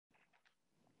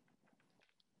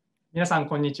皆さん、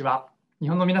こんにちは。日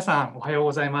本の皆さん、おはよう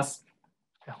ございます。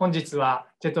本日は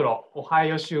JETROオハ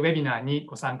イオ州ウェビナーに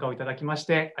ご参加をいただきまし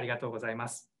てありがとうございま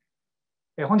す。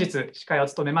本日、司会を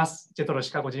務めますJETRO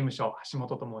シカゴ事務所橋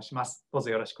本と申します。どう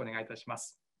ぞよろしくお願いいたしま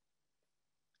す。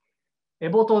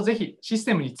冒頭、ぜひシス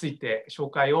テムについて紹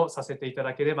介をさせていた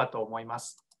だければと思いま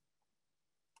す。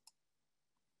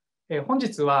本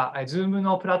日は Zoom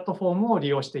のプラットフォームを利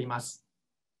用しています。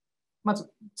まず、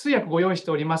通訳ご用意し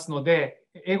ておりますので、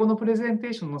英語のプレゼン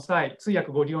テーションの際、通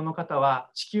訳ご利用の方は、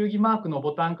地球儀マークの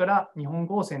ボタンから日本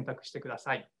語を選択してくだ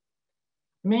さい。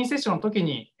メインセッションの時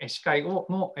に司会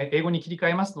の英語に切り替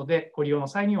えますので、ご利用の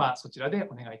際にはそちらで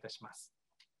お願いいたします。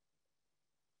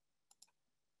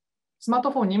スマー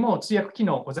トフォンにも通訳機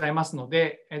能ございますの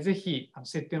で、ぜひ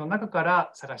設定の中か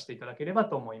ら探していただければ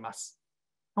と思います。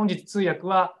本日通訳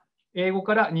は英語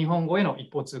から日本語への一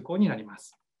方通行になりま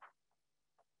す。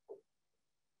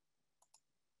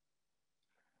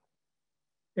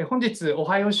本日、オ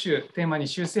ハイオ州テーマに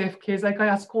州政府経済開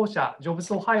発公社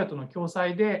JobsOhio との共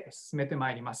催で進めてま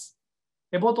いります。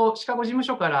冒頭、シカゴ事務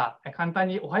所から簡単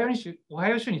にオハイオ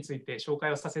州について紹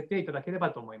介をさせていただけれ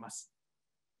ばと思います。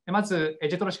まず、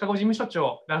JETROシカゴ事務所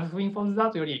長、ラルフ・インフォルザ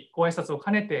ートよりご挨拶を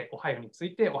兼ねてオハイオにつ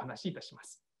いてお話しいたしま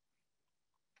す。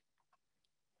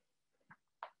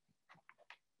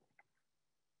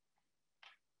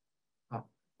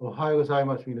おはようござい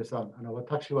ます、皆さん。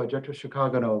私はJETROシ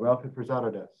カゴの Ralph Inforzato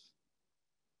です。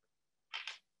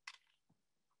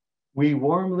We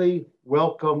warmly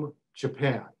welcome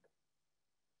Japan.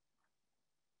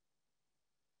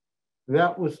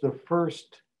 That was the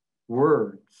first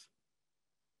words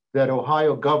that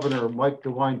Ohio Governor Mike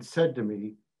DeWine said to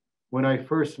me when I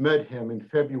first met him in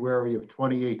February of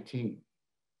 2018.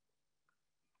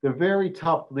 The very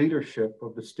top leadership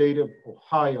of the state of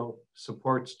Ohio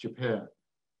supports Japan.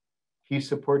 He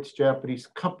supports Japanese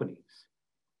companies,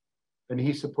 and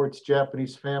he supports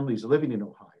Japanese families living in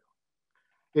Ohio.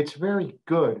 It's very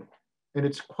good, and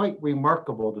it's quite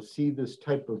remarkable to see this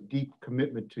type of deep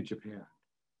commitment to Japan.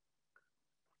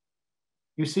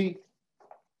 You see,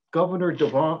 Governor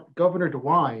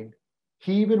DeWine,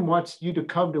 he even wants you to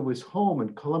come to his home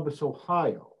in Columbus,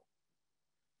 Ohio.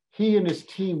 He and his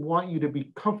team want you to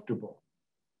be comfortable,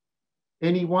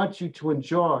 and he wants you to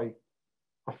enjoy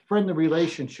a friendly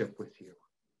relationship with you.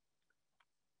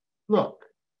 Look,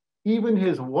 even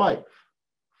his wife,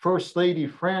 First Lady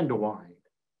Fran DeWine,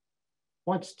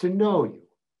 wants to know you.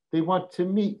 They want to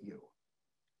meet you.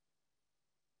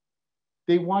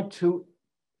 They want to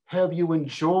have you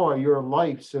enjoy your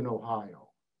lives in Ohio.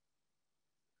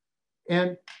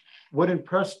 And what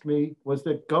impressed me was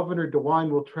that Governor DeWine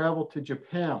will travel to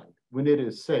Japan when it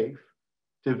is safe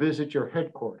to visit your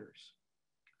headquarters.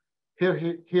 Here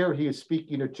he is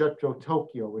speaking at JETRO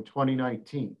Tokyo in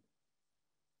 2019.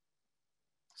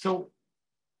 So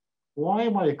why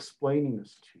am I explaining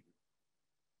this to you?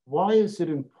 Why is it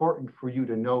important for you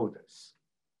to know this?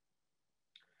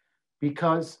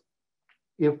 Because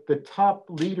if the top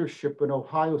leadership in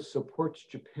Ohio supports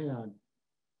Japan,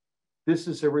 this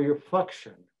is a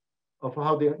reflection of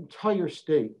how the entire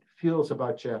state feels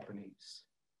about Japanese.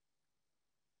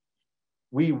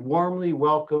 We warmly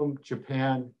welcome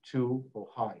Japan to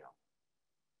Ohio.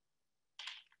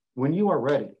 When you are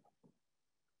ready,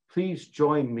 please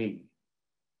join me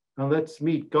and let's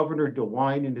meet Governor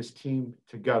DeWine and his team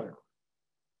together.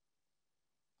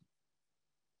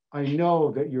 I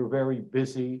know that you're very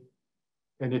busy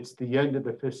and it's the end of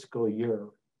the fiscal year.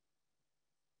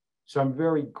 So I'm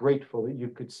very grateful that you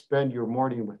could spend your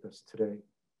morning with us today.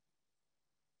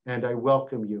 And I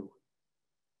welcome you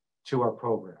to our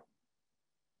program.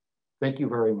 Thank you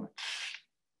very much.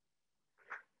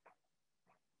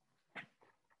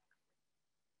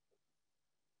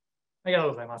 ありがとう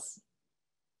ございます。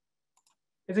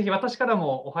ぜひ私から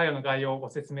もオハイオの概要をご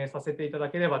説明させていた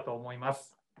だければと思いま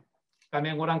す。画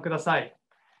面をご覧ください。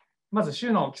まず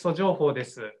州の基礎情報で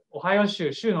す。オハイオ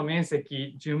州の面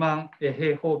積10万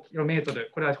平方キロメートル。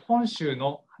これは本州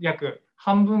の約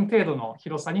半分程度の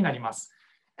広さになります。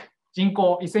人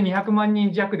口1200万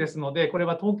人弱ですので、これ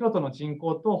は東京都の人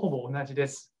口とほぼ同じで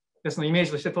す。ですので、イメー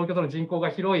ジとして東京都の人口が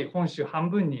広い本州半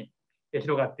分に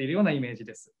広がっているようなイメージ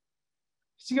です。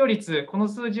失業率、この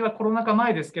数字はコロナ禍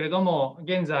前ですけれども、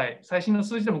現在、最新の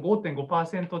数字でも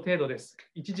 5.5% 程度です。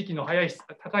一時期の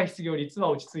高い失業率は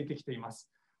落ち着いてきています。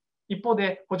一方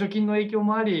で、補助金の影響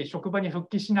もあり、職場に復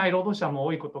帰しない労働者も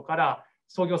多いことから、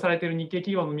創業されている日系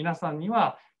企業の皆さんに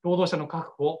は、労働者の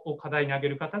確保を課題に挙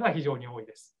げる方が非常に多い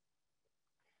です。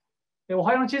オ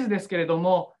ハイオの地図ですけれど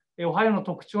も、オハイオの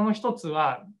特徴の一つ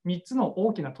は、3つの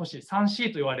大きな都市、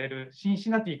3C と言われるシンシ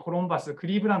ナティ、コロンバス、ク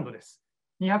リーブランドです。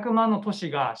200万の都市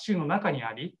が州の中に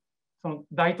あり、その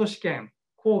大都市圏、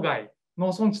郊外、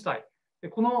農村地帯、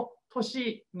この都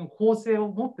市の構成を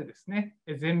もってですね、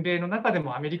全米の中で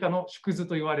もアメリカの縮図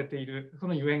と言われている、そ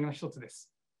のゆえんの一つで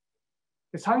す。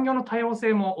産業の多様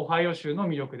性もオハイオ州の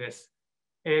魅力です。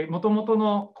もともと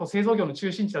の製造業の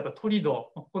中心地だったトリ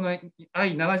ド、この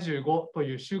I-75 と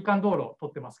いう週間道路を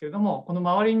取ってますけれども、この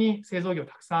周りに製造業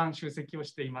たくさん集積を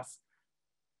しています。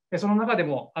その中で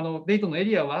もデイトンのエ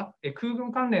リアは空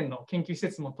軍関連の研究施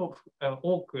設も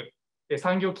多く、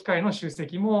産業機械の集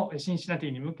積もシンシナテ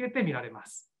ィに向けて見られま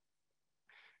す。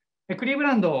クリーブ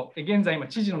ランド、現在今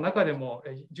知事の中でも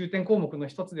重点項目の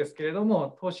一つですけれど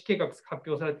も、投資計画発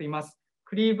表されています。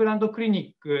クリーブランドクリ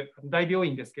ニック大病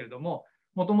院ですけれども、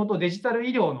もともとデジタル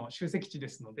医療の集積地で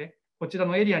すので、こちら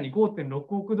のエリアに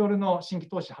 5.6 億ドルの新規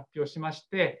投資発表しまし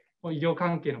て、医療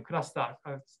関係のクラスタ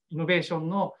ー、イノベーション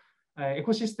のエ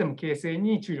コシステム形成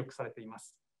に注力されていま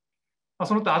す。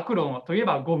その他、アクロンといえ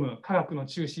ばゴム、科学の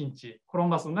中心地、コロン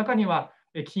バスの中には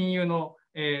金融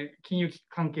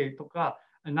関係とか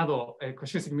など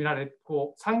集積見られ、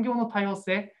産業の多様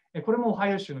性、これもオハ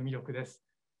イオ州の魅力です。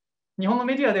日本の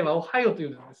メディアではオハイオという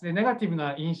ですね、ネガティブ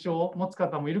な印象を持つ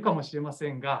方もいるかもしれま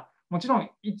せんが、もちろん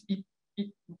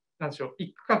なんでしょう、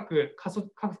一区画過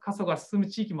疎が進む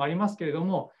地域もありますけれど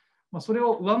も、それ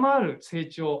を上回る成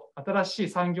長、新しい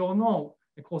産業の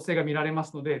構成が見られま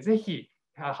すので、ぜひ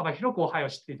幅広くオハイオを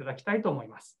知っていただきたいと思い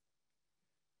ます。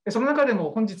その中で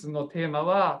も本日のテーマ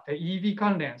は EV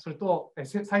関連、それと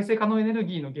再生可能エネル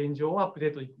ギーの現状をアップデ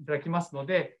ートいただきますの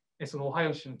で、そのオハイ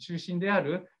オ州の中心であ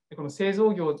るこの製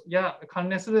造業や関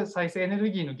連する再生エネル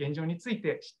ギーの現状につい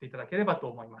て知っていただければと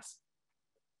思います。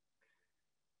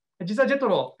実はジェト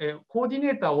ロ、コーディ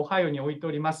ネーターをオハイオに置いて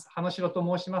おります、花城と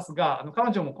申しますが、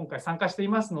彼女も今回参加してい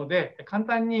ますので、簡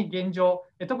単に現状、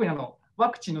特にワ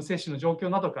クチンの接種の状況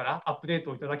などからアップデー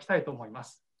トをいただきたいと思いま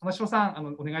す。花城さ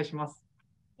ん、お願いします。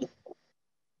オ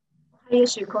ハイオ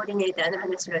州コーディネーターの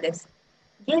花城です。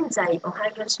現在、オハ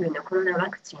イオ州のコロナワ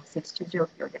クチン接種状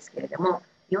況ですけれども、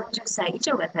40歳以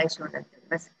上が対象になっており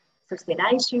ます。そして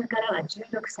来週からは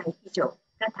16歳以上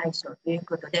が対象という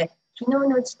ことで、昨日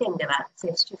の時点では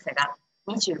接種者が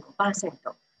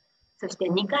 25%、そして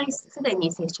2回すで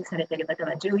に接種されている方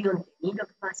は 14.26%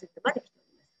 まで来てお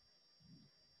りま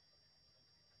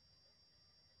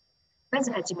す。ま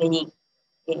ずはじめに、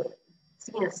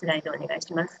次のスライドをお願い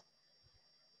します。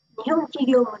日本企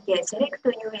業向けセレクト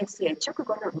USA 直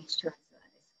後のミッションツアー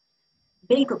です。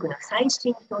米国の最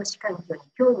新投資環境に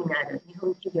興味のある日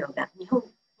本企業が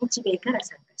日米から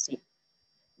参加し、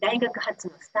大学発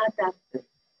のスタートアップ、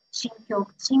新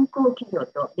興企業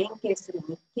と連携する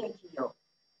日系企業、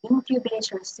インキュベー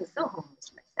ション施設を訪問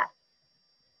しました。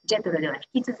ジェトロでは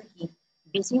引き続き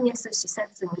ビジネス視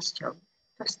察ミッション、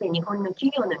そして日本の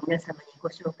企業の皆様にご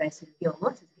紹介する業務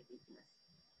を続けていきます。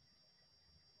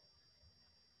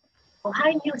オハ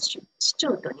イオ市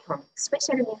長と日本スペ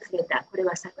シャルニュースレター、これ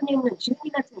は昨年の12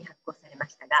月に発行されま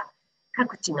したが、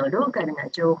各地のローカルな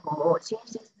情報を進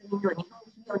出済みの日本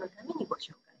企業のためにご紹介し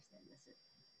ており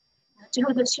ます。後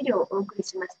ほど資料をお送り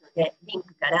しますので、リン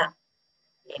クから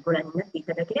ご覧になってい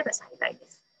ただければ幸いで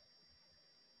す。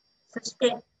そし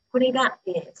て、これが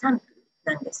サンプル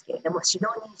なんですけれども、指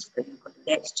導認識ということ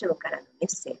で、市長からのメッ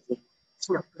セージ、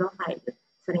市のプロファイル、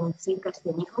それに追加し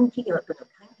て日本企業との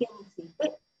関係につい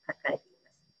て書かれていま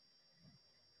す。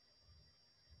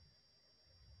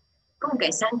今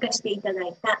回参加していただ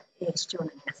いた市長の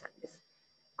皆さんです。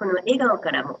この笑顔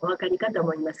からもお分かりかと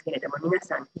思いますけれども、皆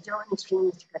さん非常に親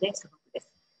日家で素朴です。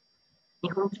日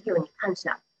本企業に感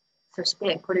謝、そし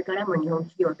てこれからも日本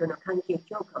企業との関係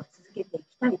強化を続けてい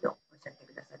きたいとおっしゃって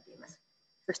くださっています。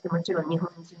そしてもちろん日本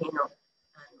人への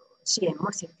支援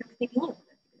も積極的に行ってく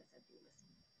ださってい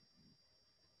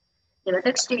ます。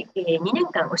で、私、2年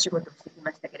間お仕事をしてき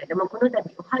ましたけれども、この度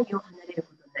オハイオを離れるこ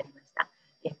とになりました。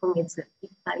今月いっ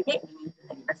ぱいで離任と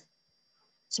なります。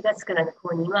4月からの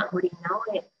後任は堀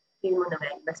直江というものがあ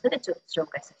りますので、ちょっと紹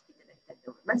介させていただきたい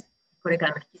と思います。これか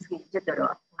らも引き続きジェトロ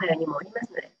はオハイオにもおりま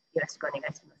すので、よろしくお願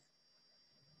いします。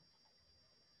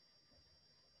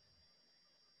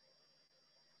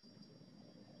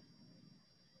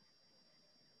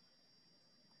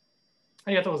あ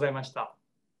りがとうございました。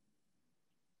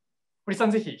堀さ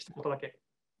ん、ぜひ一言だけ。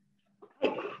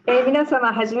はい、皆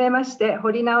様、はじめまして、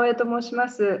堀直江と申しま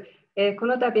す。こ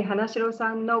の度、花城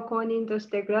さんの後任とし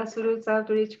てグラスルーツアウ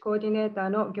トリーチコーディネーター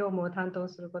の業務を担当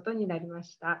することになりま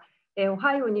した。オ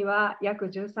ハイオには約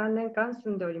13年間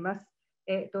住んでおります。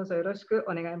どうぞよろしく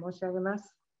お願い申し上げま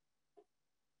す。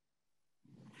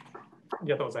あり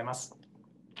がとうございます。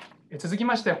続き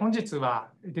まして、本日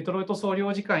はデトロイト総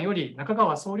領事館より中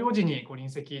川総領事にご臨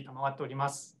席賜っておりま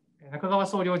す。中川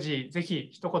総領事、ぜひ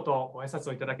一言ご挨拶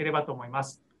をいただければと思いま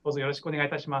す。どうぞよろしくお願いい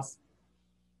たします。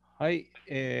はい、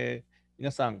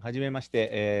皆さん、はじめまし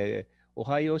て、オ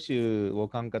ハイオ州を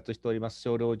管轄しております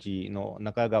総領事の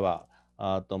中川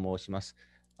と申します。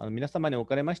皆様にお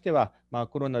かれましては、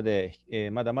コロナで、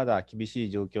まだまだ厳しい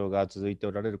状況が続いて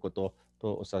おられること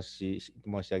とお察し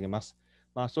申し上げます。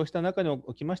そうした中に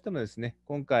おきましてもですね、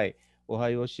今回、オ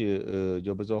ハイオ州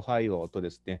JobsOhioと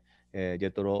ですね、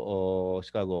JETRO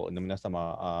シカゴの皆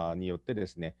様によってで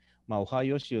すね、オハ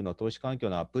イオ州の投資環境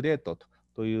のアップデート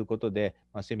ということで、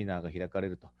セミナーが開かれ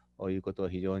るということは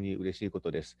非常に嬉しいこ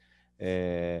とです。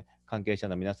関係者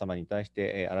の皆様に対し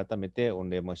て、改めて御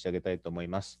礼申し上げたいと思い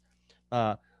ます。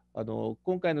今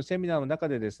回のセミナーの中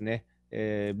でですね、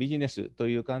ビジネスと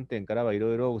いう観点からはい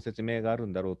ろいろご説明がある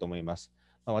んだろうと思います。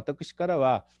私から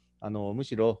はむ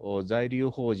しろ在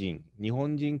留邦人、日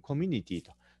本人コミュニティ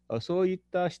と、そういっ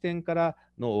た視点から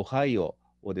のオハイオ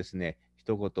をですね、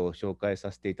一言紹介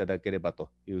させていただければと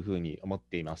いうふうに思っ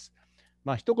ています。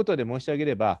一言で申し上げ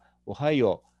れば、オハイ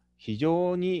オ、非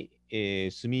常に、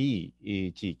住みい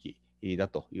い地域だ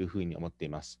というふうに思ってい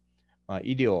ます。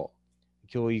医療、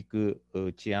教育、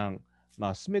治安、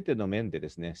すべての面でで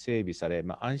すね、整備され、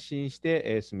安心し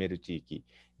て住める地域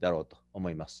だろうと思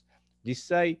います。実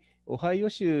際、オハイオ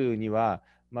州には、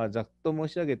ざっと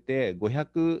申し上げて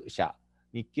500社、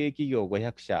日系企業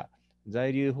500社、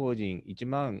在留邦人1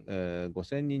万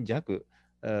5000人弱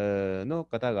の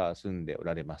方が住んでお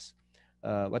られます。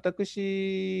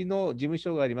私の事務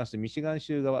所がありますミシガン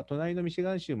州側、隣のミシ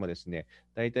ガン州もですね、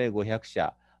大体500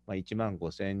社、1万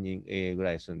5000人ぐ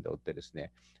らい住んでおってです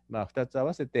ね、2つ合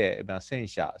わせて1000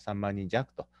社、3万人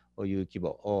弱という規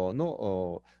模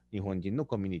の日本人の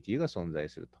コミュニティが存在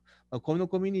すると。この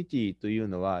コミュニティという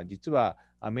のは、実は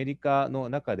アメリカの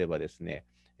中ではですね、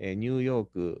ニューヨー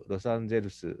ク、ロサンゼル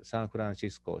ス、サンフランシ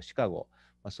スコ、シカゴ、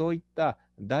そういった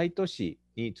大都市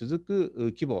に続く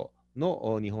規模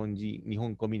の日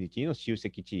本コミュニティの集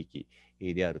積地域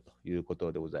であるというこ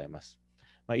とでございます。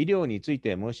医療につい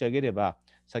て申し上げれば、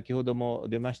先ほども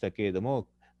出ましたけれども、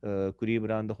クリーブ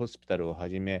ランドホスピタルをは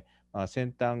じめ、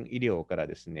先端医療から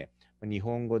ですね、日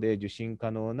本語で受診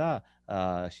可能な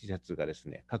施設がです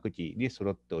ね、各地に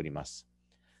揃っております。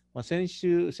先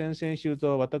々週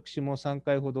と私も3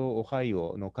回ほどオハイ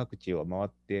オの各地を回っ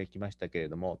てきましたけれ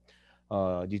ども、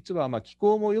実は気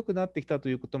候も良くなってきたと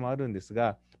いうこともあるんです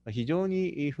が、非常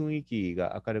に雰囲気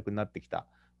が明るくなってきた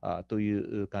とい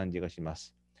う感じがしま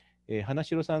す。花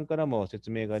城さんからも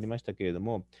説明がありましたけれど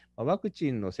も、ワクチ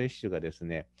ンの接種がです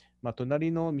ね、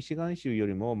隣のミシガン州よ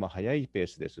りも早いペー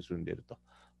スで進んでいると。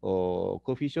コ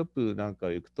ーヒーショップなん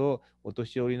か行くと、お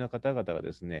年寄りの方々が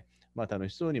ですね、楽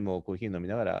しそうにもコーヒー飲み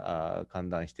ながら歓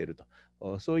談している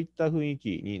と、そういった雰囲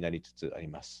気になりつつあり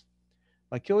ます。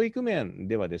教育面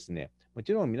ではですね、も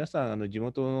ちろん皆さん地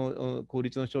元の公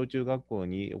立の小中学校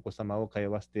にお子様を通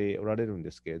わせておられるんで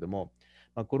すけれども、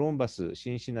コロンバス、シ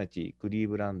ンシナティ、クリー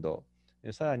ブランド、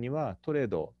さらにはトレ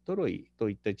ド、トロイと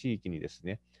いった地域にです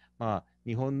ね、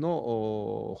日本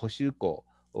の補修校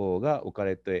が置か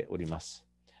れております。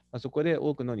そこで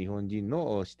多くの日本人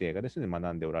の指定がですね、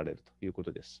学んでおられるというこ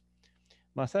とです。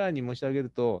さらに申し上げる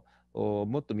と、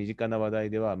もっと身近な話題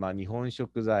では、日本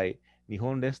食材、日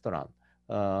本レストラ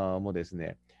ンもです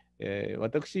ね、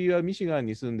私はミシガン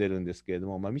に住んでるんですけれど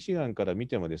も、ミシガンから見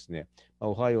てもですね、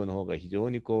オハイオの方が非常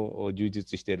に充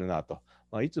実しているなと、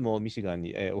いつもミシガン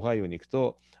に、オハイオに行く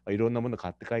といろんなものを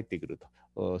買って帰ってくる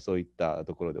と、そういった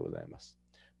ところでございます。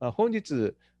本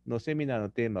日のセミナーの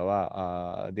テーマ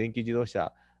は電気自動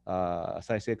車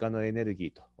再生可能エネルギ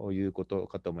ーということ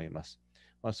かと思います。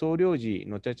総領事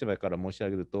の立場から申し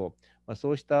上げると、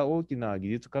そうした大きな技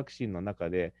術革新の中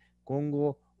で、今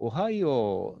後、オハイ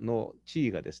オの地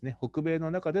位がですね、北米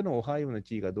の中でのオハイオの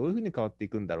地位がどういうふうに変わってい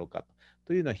くんだろうか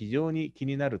というのは非常に気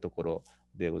になるところ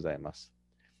でございます。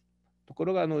とこ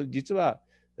ろが、実は、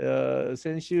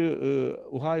先週、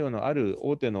オハイオのある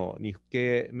大手の日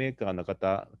系メーカーの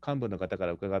方、幹部の方か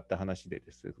ら伺った話で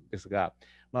すが、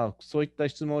そういった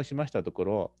質問をしましたと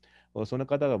ころ、その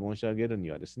方が申し上げる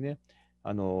にはですね、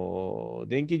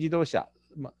電気自動車、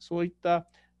そういった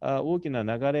大きな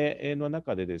流れの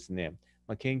中でですね、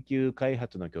研究開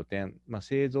発の拠点、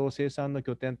製造生産の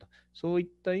拠点と、そういっ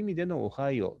た意味でのオ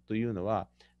ハイオというのは、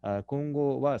今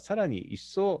後はさらに一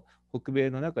層北米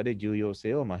の中で重要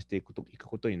性を増していく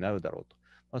ことになるだろ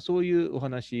うと、そういうお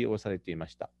話をされていま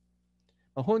した。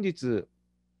本日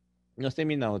のセ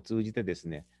ミナーを通じてです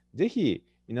ね、ぜひ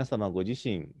皆様ご自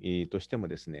身としても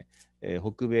ですね、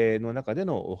北米の中で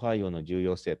のオハイオの重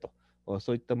要性と、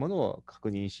そういったものを確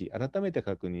認し、改めて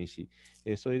確認し、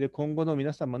それで今後の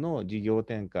皆様の事業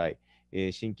展開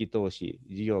新規投資、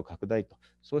事業拡大と、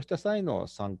そうした際の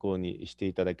参考にして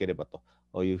いただければ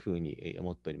というふうに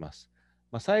思っております。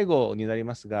最後になり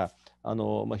ますが、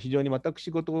非常に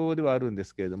私事ではあるんで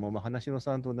すけれども、話の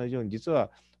さんと同じように、実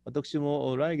は私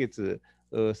も来月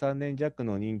3年弱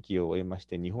の任期を終えまし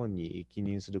て、日本に帰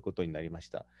任することになりまし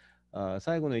た。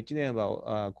最後の1年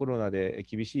はコロナで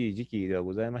厳しい時期では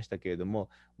ございましたけれども、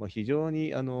非常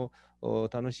に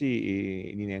楽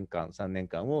しい2年間、3年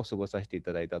間を過ごさせてい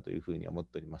ただいたというふうに思っ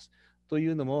ております。とい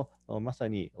うのも、まさ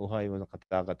にオハイオの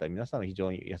方々、皆さん非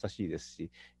常に優しいですし、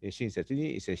親切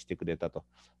に接してくれたと、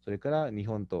それから日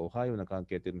本とオハイオの関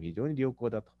係というのも非常に良好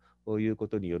だというこ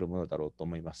とによるものだろうと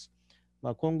思います。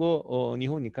今後、日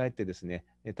本に帰ってですね、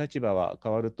立場は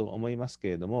変わると思いますけ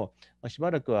れども、し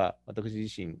ばらくは私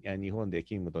自身、日本で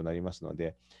勤務となりますの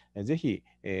で、ぜひ、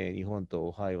日本と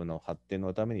オハイオの発展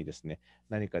のためにですね、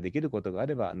何かできることがあ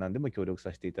れば、何でも協力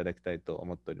させていただきたいと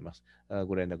思っております。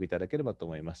ご連絡いただければと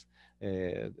思います。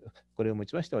これをも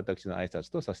ちまして、私の挨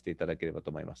拶とさせていただければ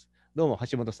と思います。どうも、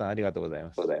橋本さん、ありがとうござい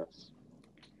ます。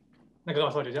中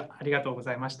川総理、ありがとうご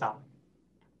ざいました。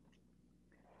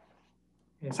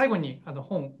最後に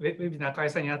本ウェビナー開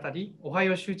催にあたり、オハイ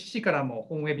オ州知事からも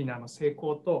本ウェビナーの成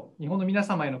功と日本の皆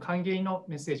様への歓迎の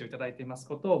メッセージをいただいています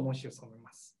ことを申し添え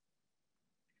ます。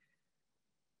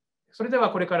それで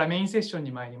はこれからメインセッション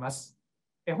に参ります。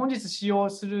本日使用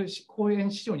する講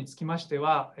演資料につきまして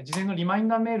は、事前のリマイン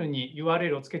ダーメールに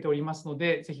URL をつけておりますの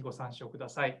で、ぜひご参照くだ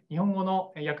さい。日本語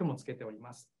の訳もつけており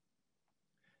ます。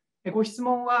ご質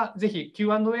問はぜひ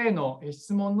Q&A の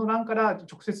質問の欄から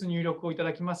直接入力をいた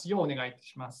だきますようお願い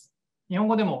します。日本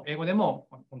語でも英語でも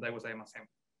問題ございません。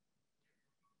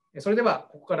それでは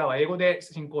ここからは英語で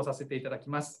進行させていただき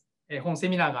ます。本セ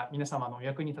ミナーが皆様のお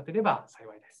役に立てれば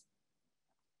幸いです。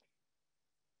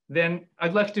Then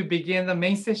I'd like to begin the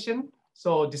main session.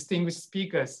 So distinguished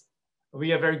speakers,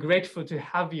 we are very grateful to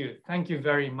have you. Thank you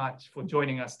very much for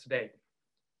joining us today.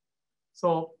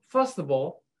 So first of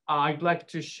all, I'd like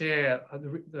to share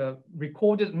the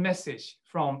recorded message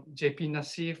from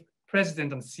J.P.Nashi,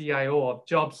 President and CIO of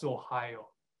JobsOhio.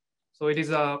 So it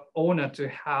is an honor to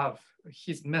have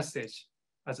his message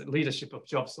as a leadership of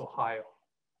JobsOhio.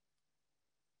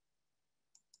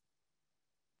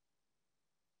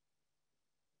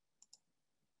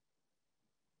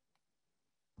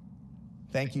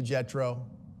 Thank you, JETRO,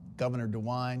 Governor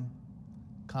DeWine,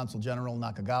 Consul General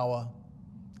Nakagawa,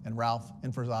 and Ralph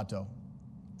Inforzato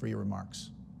for your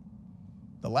remarks.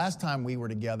 The last time we were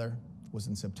together was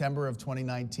in September of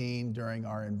 2019 during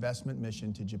our investment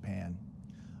mission to Japan.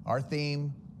 Our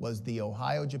theme was the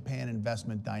Ohio-Japan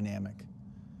investment dynamic,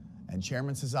 and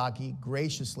Chairman Sasaki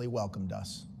graciously welcomed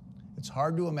us. It's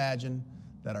hard to imagine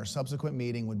that our subsequent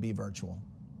meeting would be virtual.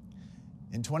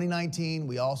 In 2019,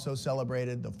 we also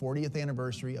celebrated the 40th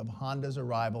anniversary of Honda's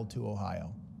arrival to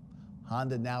Ohio.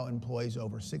 Honda now employs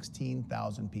over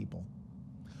 16,000 people.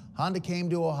 Honda came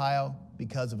to Ohio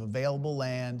because of available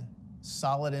land,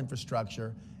 solid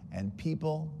infrastructure, and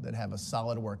people that have a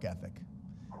solid work ethic.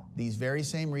 These very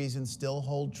same reasons still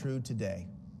hold true today.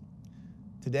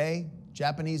 Today,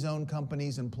 Japanese-owned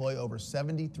companies employ over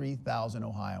 73,000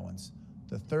 Ohioans,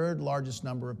 the third largest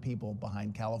number of people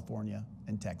behind California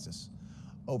and Texas.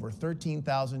 Over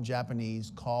 13,000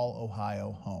 Japanese call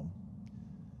Ohio home.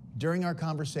 During our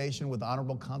conversation with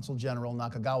Honorable Consul General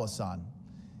Nakagawa-san,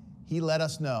 he let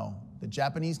us know that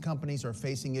Japanese companies are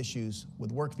facing issues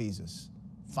with work visas,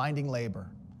 finding labor,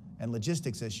 and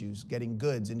logistics issues getting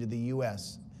goods into the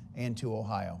U.S. and to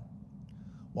Ohio.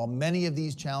 While many of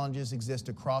these challenges exist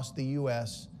across the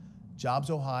U.S.,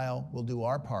 JobsOhio will do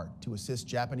our part to assist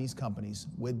Japanese companies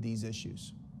with these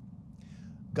issues.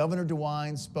 Governor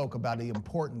DeWine spoke about the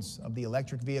importance of the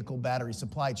electric vehicle battery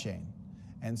supply chain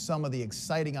and some of the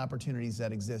exciting opportunities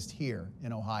that exist here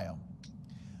in Ohio.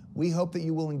 We hope that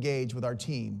you will engage with our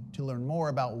team to learn more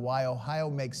about why Ohio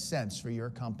makes sense for your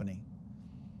company.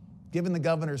 Given the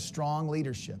governor's strong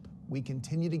leadership, we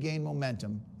continue to gain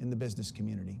momentum in the business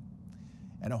community.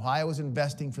 And Ohio is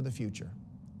investing for the future.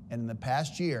 And in the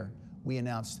past year, we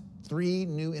announced 3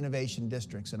 new innovation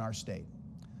districts in our state.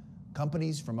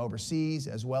 Companies from overseas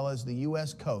as well as the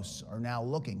U.S. coasts are now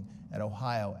looking at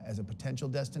Ohio as a potential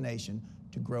destination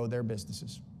to grow their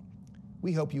businesses.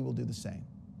 We hope you will do the same.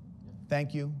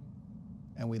 Thank you,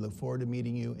 and we look forward to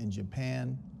meeting you in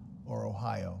Japan or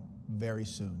Ohio very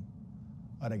soon.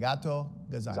 Arigato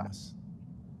gozaimasu.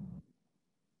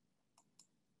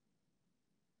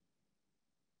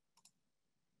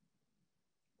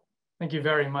 Thank you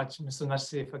very much, Mr.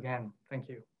 Nauseef, again. Thank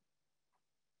you.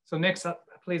 So next up,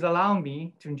 please allow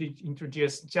me to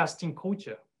introduce Justin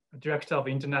Kocher, Director of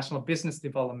International Business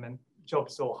Development,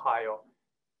 JobsOhio.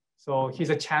 So he's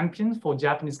a champion for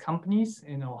Japanese companies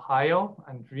in Ohio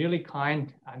and really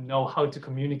kind and know how to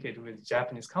communicate with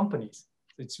Japanese companies.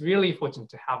 So it's really fortunate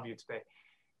to have you today,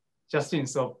 Justin.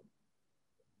 So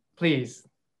please.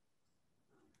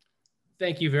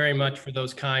 Thank you very much for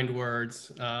those kind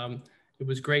words. It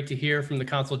was great to hear from the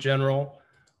Consul General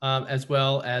as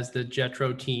well as the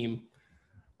JETRO team.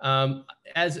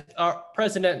 As our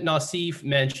President Nauseef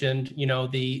mentioned, you know,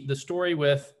 the story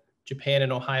with Japan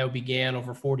and Ohio began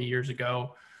over 40 years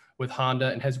ago with Honda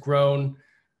and has grown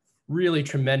really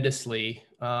tremendously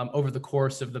over the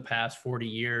course of the past 40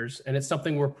 years. And it's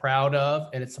something we're proud of,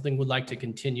 and it's something we'd like to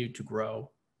continue to grow.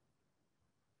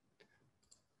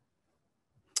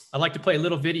 I'd like to play a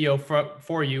little video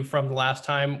for you from the last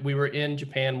time we were in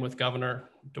Japan with Governor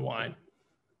DeWine.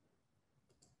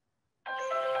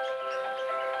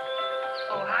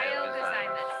 Ohio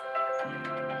gozaimasu.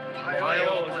 Ohio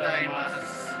gozaimasu.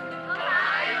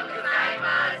 Ohio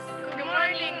gozaimasu. Good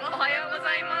morning. Ohio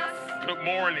gozaimasu. Good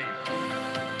morning.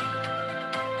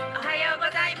 Ohio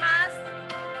gozaimasu.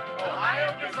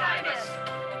 Ohio gozaimasu.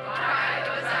 Ohio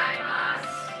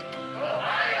gozaimasu.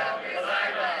 Ohio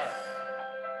gozaimasu.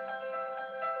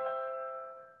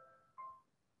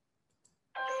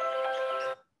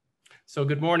 So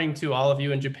good morning to all of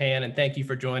you in Japan, and thank you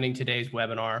for joining today's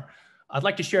webinar. I'd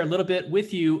like to share a little bit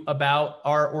with you about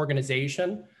our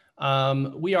organization.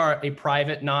 We are a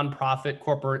private nonprofit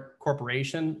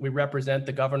corporation. We represent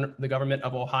the government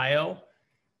of Ohio,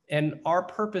 and our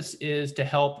purpose is to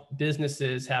help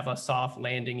businesses have a soft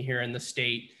landing here in the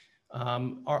state.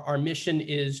 Our mission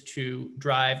is to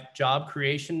drive job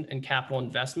creation and capital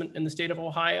investment in the state of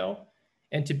Ohio,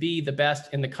 and to be the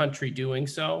best in the country doing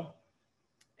so.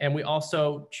 And we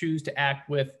also choose to act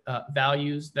with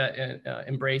values that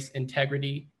embrace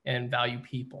integrity and value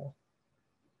people.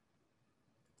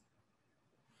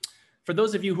 For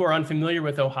those of you who are unfamiliar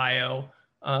with Ohio,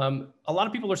 a lot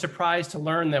of people are surprised to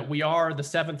learn that we are the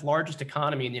 7th largest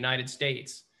economy in the United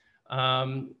States,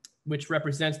 which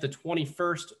represents the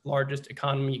 21st largest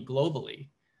economy globally.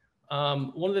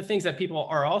 One of the things that people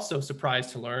are also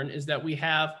surprised to learn is that we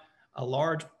have a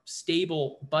large,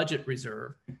 stable budget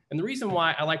reserve. And the reason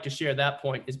why I like to share that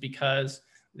point is because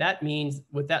that means,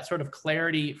 with that sort of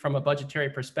clarity from a budgetary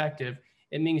perspective,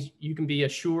 it means you can be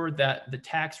assured that the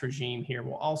tax regime here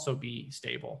will also be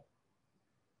stable.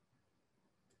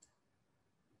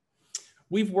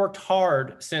 We've worked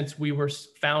hard since we were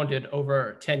founded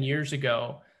over 10 years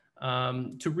ago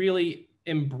to really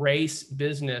embrace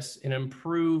business and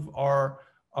improve our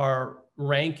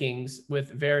rankings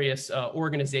with various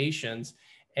organizations.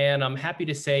 And I'm happy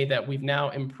to say that we've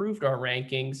now improved our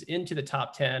rankings into the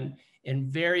top 10 in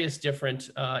various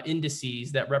different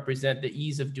indices that represent the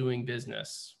ease of doing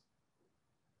business.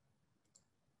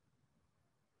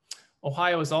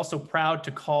 Ohio is also proud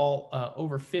to call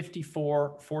over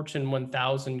 54 Fortune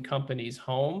 1000 companies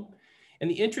home. And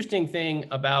the interesting thing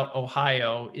about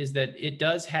Ohio is that it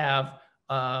does have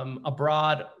a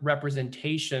broad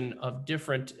representation of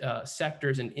different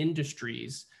sectors and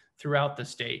industries throughout the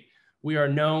state. We are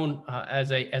known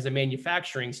as a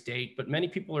manufacturing state, but many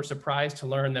people are surprised to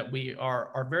learn that we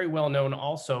are very well known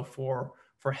also for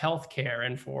healthcare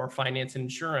and for finance and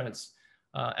insurance,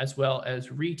 as well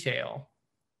as retail.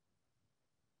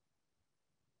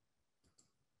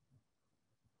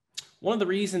 One of the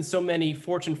reasons so many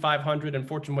Fortune 500 and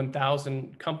Fortune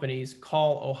 1000 companies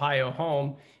call Ohio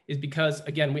home is because,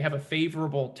 again, we have a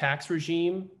favorable tax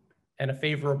regime and a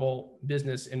favorable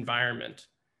business environment.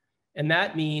 And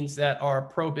that means that our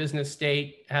pro-business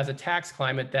state has a tax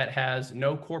climate that has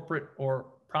no corporate or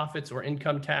profits or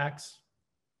income tax,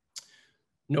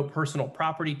 no personal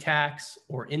property tax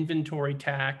or inventory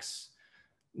tax,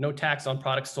 no tax on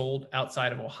products sold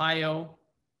outside of Ohio,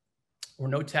 or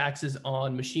no taxes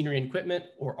on machinery and equipment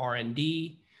or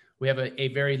R&D. We have a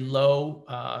very low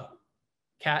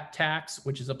CAT tax,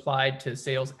 which is applied to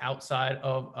sales outside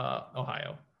of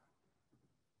Ohio.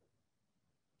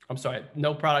 I'm sorry,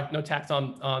 no tax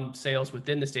on sales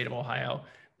within the state of Ohio.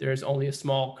 There's only a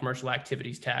small commercial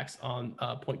activities tax on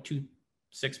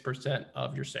 0.26%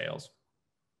 of your sales.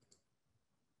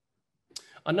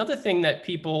 Another thing that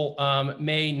people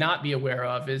may not be aware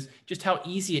of is just how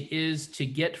easy it is to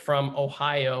get from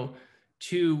Ohio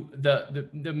to the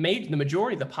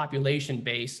majority of the population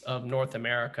base of North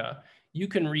America. You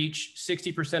can reach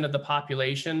 60% of the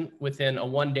population within a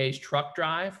 1-day's truck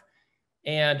drive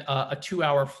and a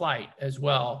 2-hour flight as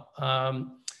well.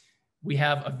 We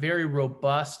have a very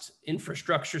robust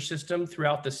infrastructure system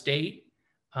throughout the state.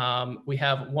 We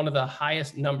have one of the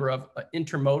highest number of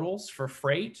intermodals for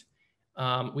freight.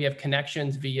 We have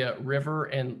connections via river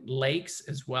and lakes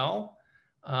as well.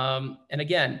 And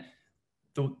again,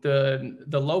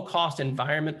 the low-cost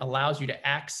environment allows you to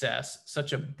access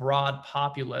such a broad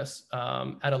populace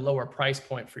at a lower price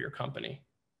point for your company.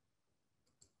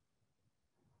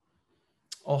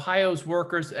 Ohio's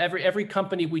workers, every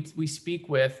company we speak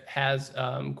with has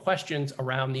questions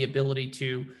around the ability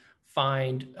to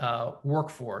find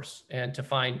workforce and to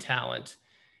find talent.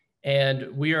 And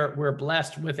we're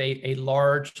blessed with a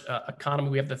large economy.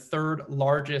 We have the third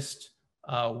largest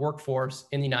workforce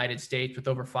in the United States with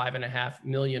over 5.5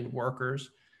 million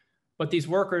workers. But these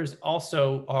workers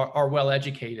also are well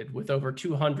educated with over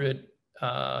 200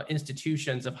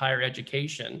 institutions of higher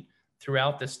education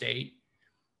throughout the state.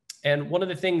 And one of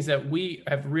the things that we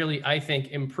have really, I think,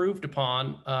 improved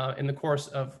upon in the course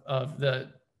of the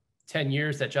 10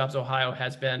 years that JobsOhio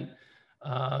has been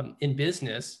in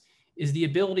business is the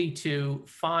ability to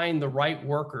find the right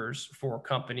workers for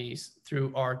companies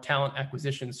through our talent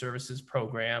acquisition services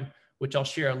program, which I'll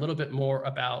share a little bit more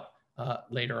about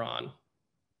later on.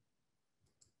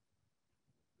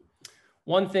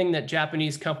 One thing that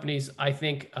Japanese companies, I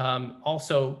think,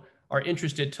 also are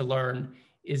interested to learn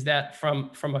is that from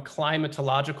a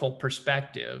climatological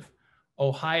perspective,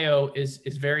 Ohio is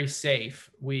very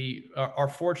safe. We are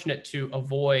fortunate to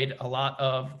avoid a lot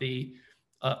of the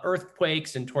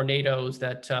earthquakes and tornadoes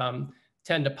that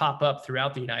tend to pop up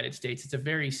throughout the United States. It's a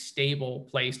very stable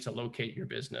place to locate your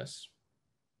business.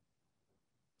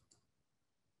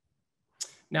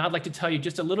 Now I'd like to tell you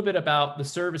just a little bit about the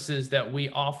services that we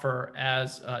offer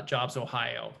as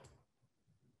JobsOhio.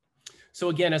 So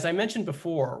again, as I mentioned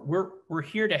before, we're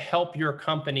here to help your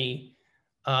company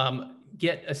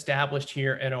get established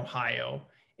here in Ohio.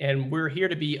 And we're here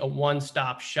to be a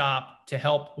one-stop shop to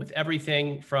help with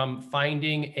everything from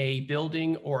finding a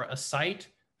building or a site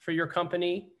for your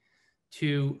company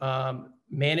to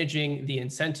managing the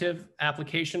incentive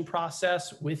application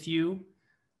process with you,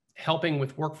 helping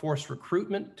with workforce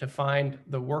recruitment to find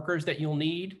the workers that you'll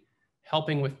need,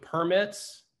 helping with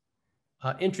permits,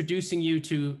 introducing you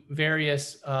to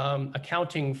various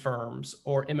accounting firms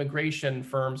or immigration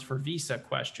firms for visa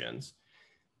questions.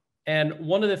 And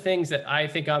one of the things that I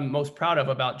think I'm most proud of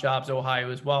about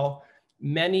JobsOhio as well,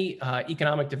 many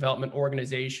economic development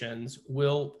organizations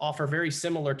will offer very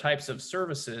similar types of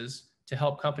services to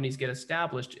help companies get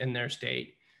established in their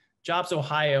state.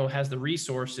 JobsOhio has the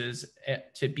resources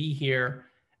to be here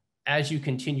as you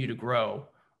continue to grow.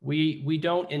 We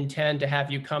don't intend to have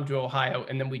you come to Ohio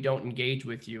and then we don't engage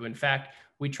with you. In fact,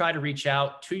 we try to reach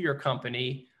out to your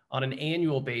company on an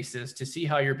annual basis to see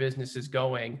how your business is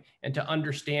going and to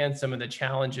understand some of the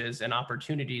challenges and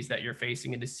opportunities that you're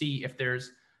facing and to see if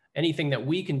there's anything that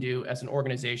we can do as an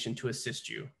organization to assist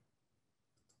you.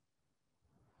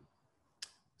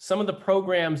 Some of the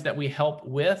programs that we help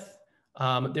with,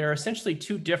 there are essentially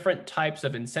two different types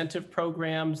of incentive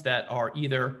programs that are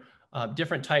either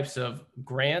different types of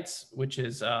grants, which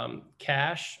is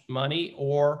cash, money,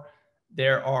 or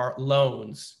there are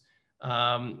loans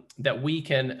that we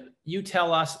can, you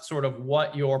tell us sort of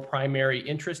what your primary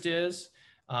interest is.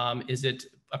 Is it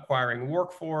acquiring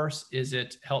workforce? Is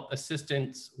it help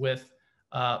assistance with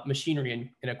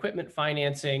machinery and equipment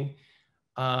financing?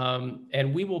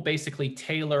 And we will basically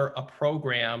tailor a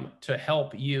program to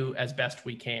help you as best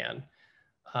we can.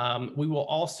 We will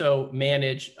also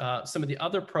manage some of the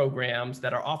other programs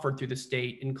that are offered through the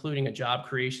state, including a job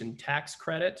creation tax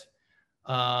credit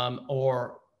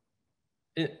or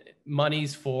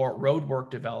monies for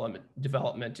roadwork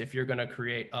development if you're going to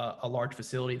create a large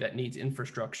facility that needs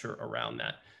infrastructure around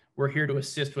that. We're here to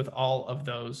assist with all of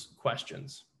those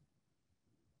questions.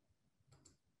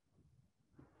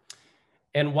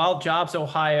 And while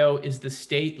JobsOhio is the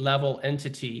state level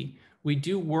entity, we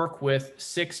do work with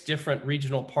 6 different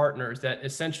regional partners that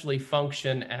essentially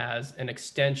function as an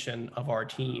extension of our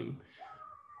team.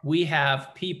 We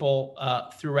have people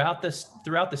throughout the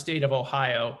state of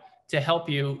Ohio to help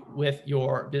you with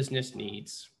your business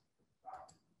needs.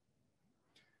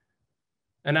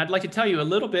 And I'd like to tell you a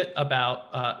little bit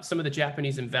about some of the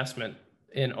Japanese investment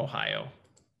in Ohio.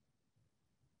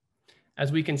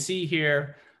 As we can see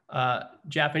here,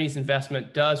 Japanese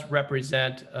investment does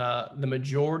represent the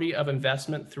majority of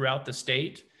investment throughout the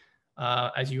state.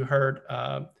 As you heard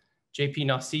J.P.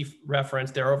 Nassif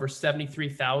reference, there are over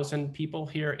 73,000 people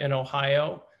here in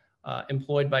Ohio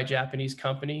employed by Japanese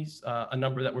companies, a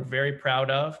number that we're very proud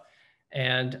of.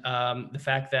 And the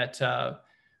fact that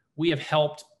we have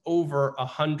helped over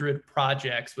 100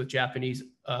 projects with Japanese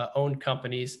owned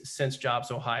companies since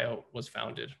JobsOhio was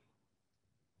founded.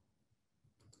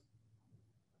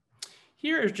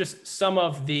 Here are just some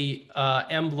of the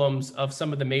emblems of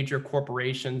some of the major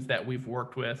corporations that we've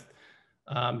worked with.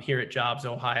 here at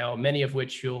JobsOhio, many of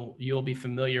which you'll be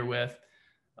familiar with.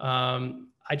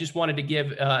 I just wanted to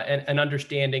give an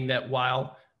understanding that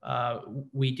while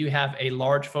we do have a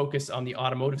large focus on the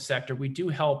automotive sector, we do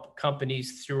help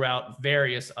companies throughout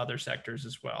various other sectors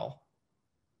as well.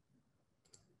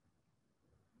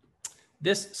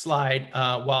 This slide,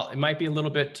 while it might be a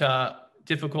little bit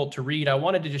difficult to read, I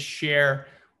wanted to just share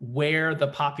where the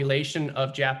population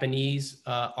of Japanese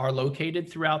are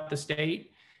located throughout the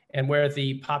state and where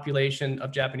the population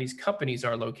of Japanese companies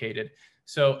are located.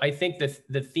 So I think that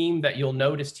the theme that you'll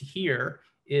notice here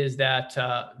is that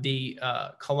the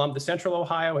Central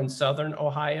Ohio and Southern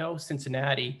Ohio,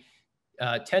 Cincinnati,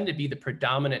 tend to be the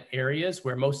predominant areas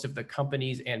where most of the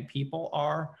companies and people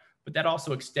are, but that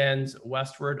also extends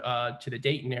westward to the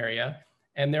Dayton area.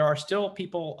 And there are still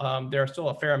people, there are still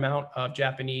a fair amount of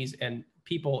Japanese and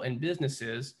people and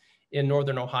businesses in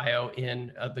Northern Ohio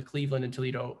in the Cleveland and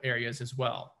Toledo areas as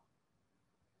well.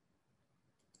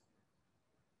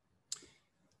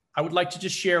 I would like to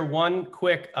just share one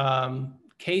quick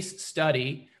case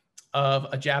study of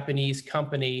a Japanese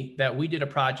company that we did a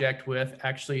project with.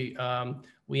 Actually,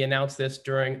 we announced this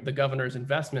during the governor's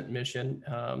investment mission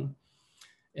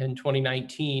in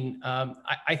 2019.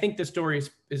 I think this story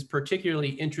is particularly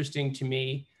interesting to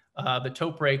me, the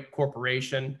Topre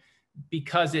Corporation,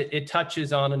 because it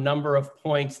touches on a number of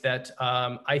points that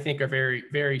I think are very,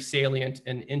 very salient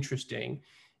and interesting.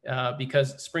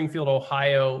 Because Springfield,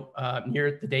 Ohio,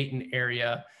 near the Dayton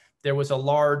area, there was a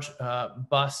large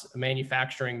bus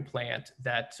manufacturing plant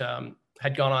that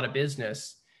had gone out of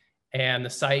business, and the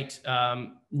site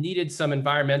needed some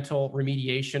environmental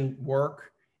remediation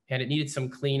work, and it needed some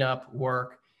cleanup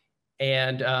work.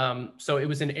 And so it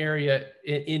was an area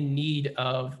in need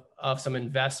of some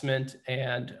investment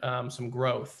and some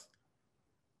growth.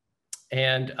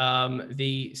 And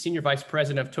the senior vice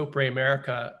president of Topre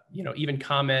America, even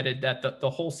commented that the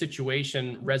whole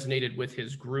situation resonated with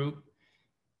his group.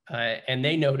 And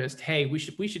they noticed, hey, we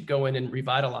should go in and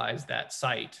revitalize that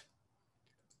site.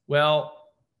 Well,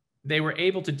 they were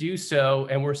able to do so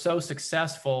and were so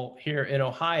successful here in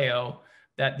Ohio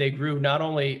that they grew not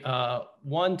only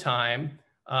one time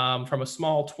from a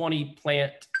small 20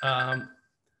 plant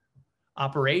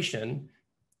operation,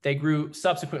 they grew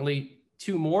subsequently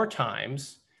 2 more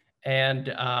times,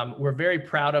 and we're very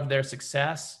proud of their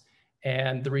success.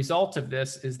 And the result of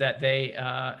this is that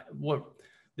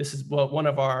this is one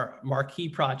of our marquee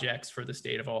projects for the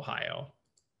state of Ohio.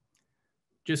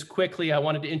 Just quickly, I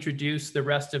wanted to introduce the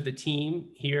rest of the team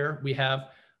here. We have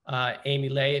Amy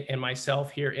Lay and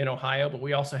myself here in Ohio, but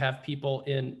we also have people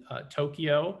in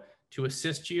Tokyo to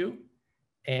assist you.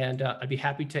 And I'd be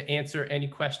happy to answer any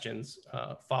questions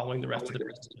following the rest of the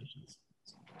presentations.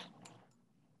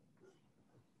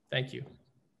 Thank you.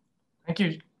 Thank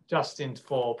you, Justin,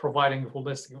 for providing a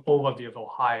holistic overview of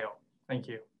Ohio. Thank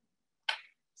you.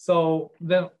 So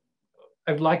then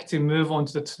I'd like to move on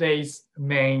to today's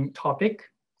main topic.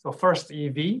 So first,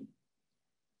 EV.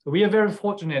 So we are very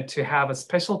fortunate to have a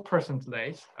special person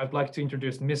today. I'd like to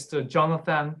introduce Mr.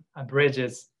 Jonathan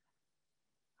Bridges.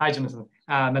 Hi, Jonathan,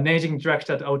 Managing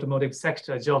Director at the Automotive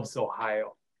Sector at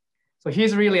JobsOhio. So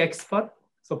he's really expert.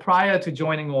 So prior to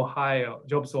joining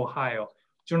JobsOhio,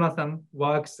 Jonathan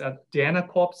works at Dana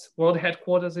Corp's world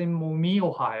headquarters in Maumee,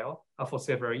 Ohio for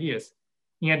several years.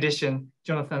 In addition,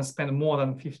 Jonathan spent more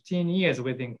than 15 years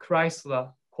within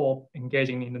Chrysler Corp,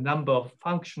 engaging in a number of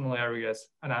functional areas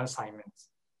and assignments.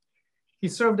 He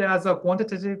served as a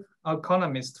quantitative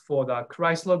economist for the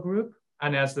Chrysler Group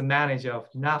and as the manager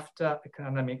of NAFTA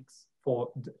economics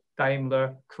for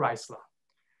Daimler Chrysler.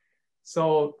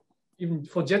 So even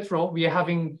for JETRO, we are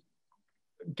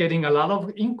getting a lot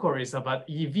of inquiries about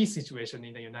EV situation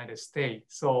in the United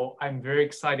States. So I'm very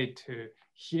excited to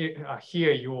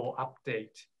hear your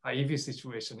update, EV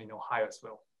situation in Ohio as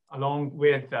well, along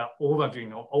with the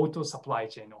overview of auto supply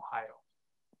chain in Ohio.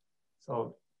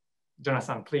 So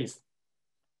Jonathan, please.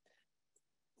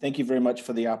 Thank you very much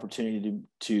for the opportunity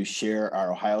to share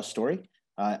our Ohio story.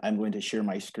 I'm going to share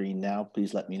my screen now.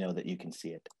 Please let me know that you can see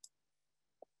it.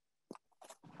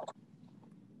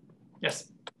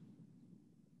 Yes.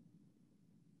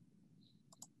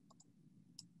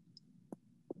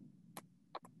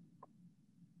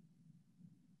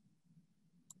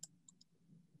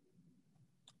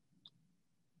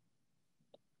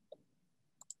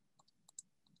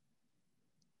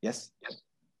 Yes.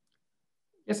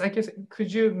 Yes, I guess,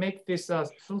 could you make this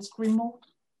full screen mode?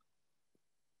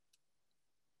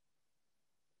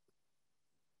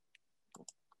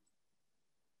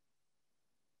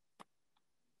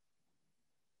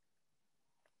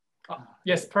 Oh,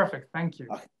 yes, perfect, thank you.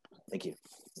 Okay, thank you.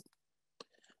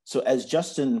 So as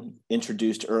Justin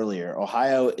introduced earlier,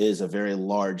 Ohio is a very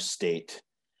large state,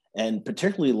 and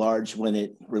particularly large when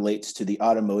it relates to the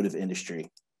automotive industry.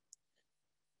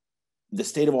 The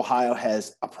state of Ohio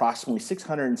has approximately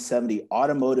 670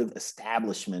 automotive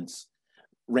establishments,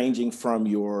 ranging from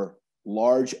your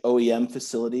large OEM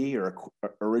facility or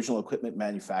original equipment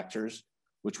manufacturers,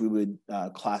 which we would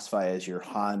classify as your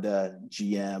Honda,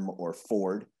 GM, or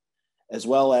Ford, as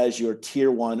well as your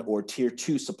tier 1 or tier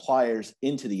 2 suppliers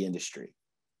into the industry.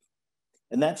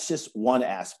 And that's just one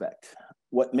aspect.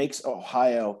 What makes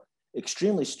Ohio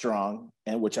extremely strong,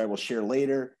 and which I will share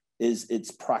later, is its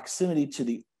proximity to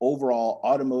the overall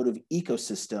automotive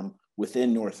ecosystem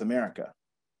within North America.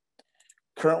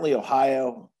 Currently,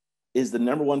 Ohio is the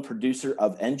 #1 producer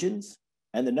of engines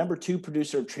and the #2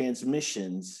 producer of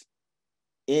transmissions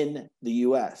in the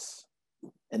US.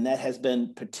 And that has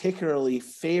been particularly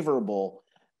favorable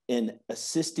in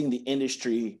assisting the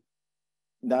industry,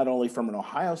 not only from an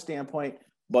Ohio standpoint,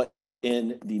 but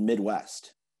in the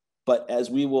Midwest. But as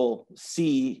we will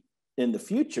see in the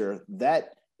future,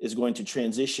 that is going to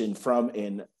transition from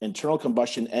an internal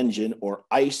combustion engine or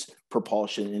ICE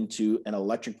propulsion into an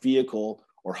electric vehicle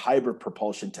or hybrid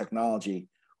propulsion technology,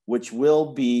 which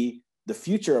will be the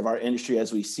future of our industry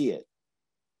as we see it.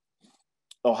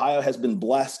 Ohio has been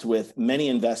blessed with many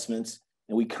investments,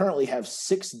 and we currently have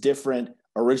 6 different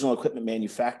original equipment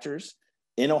manufacturers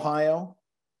in Ohio,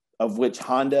 of which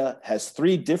Honda has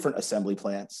 3 different assembly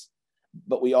plants,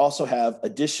 but we also have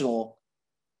additional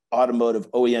automotive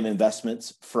OEM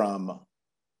investments from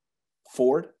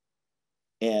Ford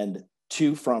and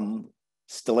 2 from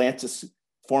Stellantis,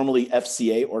 formerly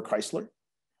FCA or Chrysler,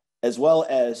 as well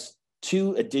as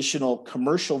 2 additional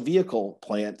commercial vehicle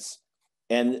plants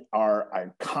and our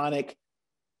iconic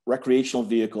recreational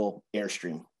vehicle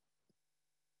Airstream.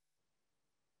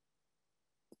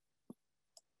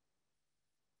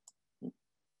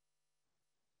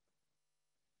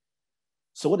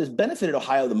 So what has benefited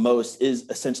Ohio the most is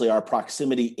essentially our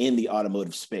proximity in the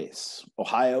automotive space.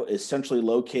 Ohio is centrally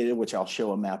located, which I'll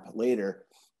show a map later,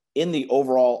 in the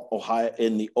overall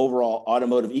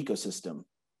automotive ecosystem.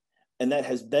 And that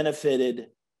has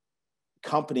benefited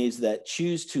companies that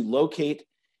choose to locate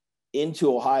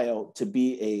into Ohio to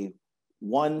be a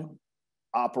one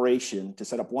operation, to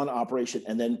set up one operation,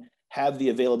 and then have the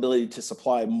availability to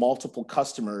supply multiple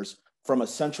customers from a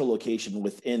central location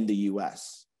within the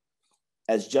US.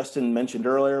 As Justin mentioned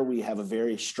earlier, we have a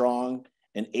very strong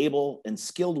and able and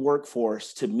skilled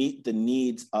workforce to meet the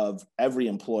needs of every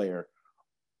employer,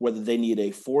 whether they need a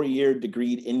 4-year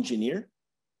degreed engineer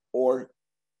or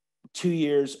 2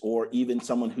 years, or even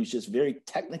someone who's just very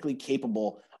technically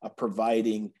capable of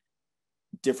providing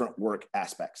different work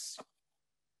aspects.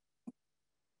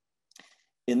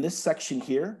 In this section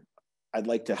here, I'd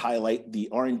like to highlight the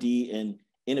R&D and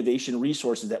innovation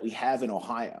resources that we have in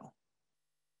Ohio.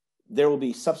 There will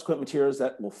be subsequent materials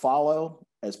that will follow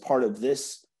as part of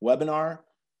this webinar,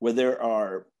 where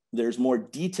there's more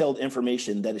detailed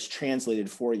information that is translated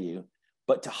for you.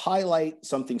 But to highlight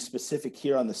something specific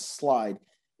here on the slide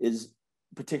is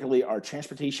particularly our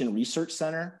Transportation Research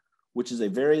Center, which is a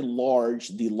very large,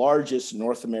 the largest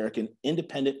North American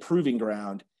independent proving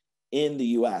ground in the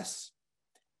US,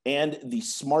 and the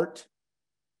Smart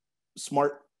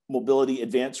Mobility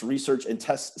Advanced Research and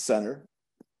Test Center,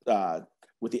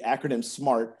 with the acronym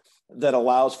SMART, that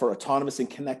allows for autonomous and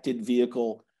connected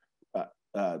vehicle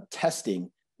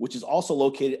testing, which is also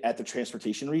located at the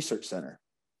Transportation Research Center.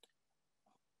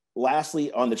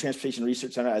 Lastly, on the Transportation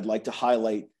Research Center, I'd like to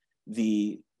highlight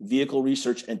the Vehicle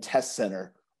Research and Test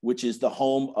Center, which is the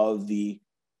home of the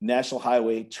National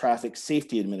Highway Traffic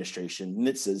Safety Administration,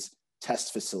 NHTSA's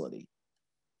test facility.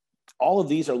 All of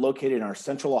these are located in our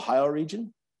Central Ohio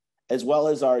region, as well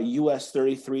as our US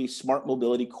 33 Smart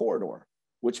Mobility Corridor,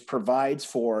 which provides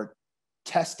for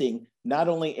testing not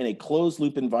only in a closed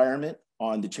loop environment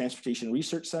on the Transportation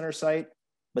Research Center site,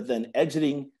 but then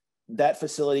exiting that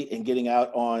facility and getting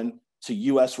out on to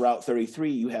US Route 33,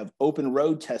 you have open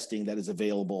road testing that is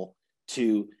available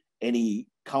to any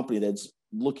company that's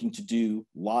looking to do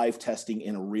live testing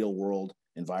in a real world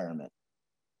environment.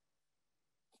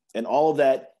 And all of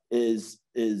that is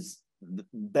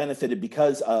benefited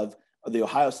because of the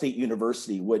Ohio State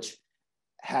University, which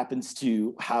happens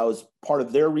to house part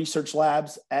of their research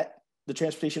labs at the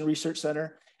Transportation Research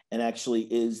Center, and actually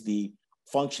is the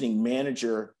functioning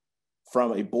manager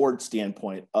from a board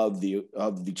standpoint of the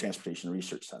Transportation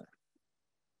Research Center.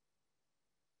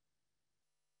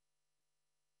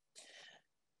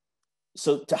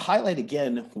 So to highlight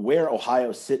again where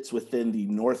Ohio sits within the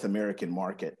North American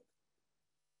market,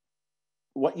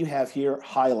 what you have here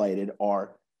highlighted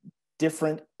are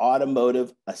different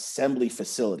automotive assembly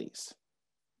facilities.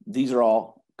 These are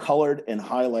all colored and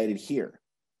highlighted here.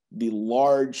 The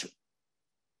large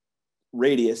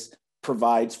radius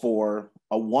provides for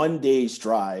a 1 day's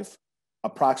drive,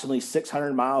 approximately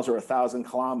 600 miles or 1,000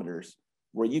 kilometers,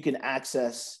 where you can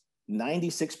access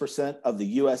 96% of the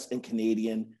US and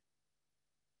Canadian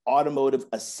automotive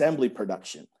assembly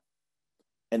production.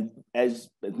 And as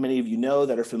many of you know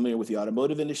that are familiar with the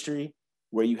automotive industry,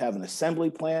 where you have an assembly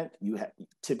plant, you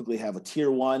typically have a tier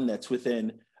 1 that's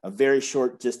within a very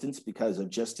short distance because of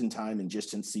just-in-time and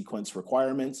just-in-sequence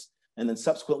requirements. And then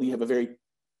subsequently, you have a very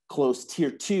close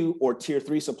tier 2 or tier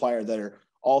 3 supplier that are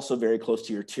also very close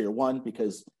to your tier 1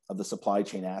 because of the supply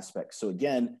chain aspect. So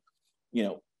again, you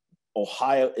know,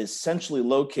 Ohio is centrally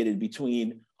located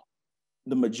between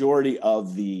the majority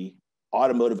of the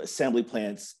automotive assembly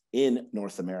plants in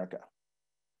North America.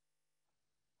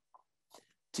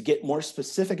 To get more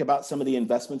specific about some of the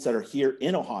investments that are here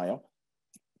in Ohio,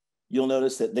 you'll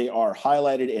notice that they are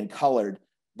highlighted and colored,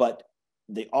 but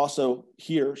they also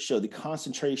here show the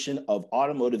concentration of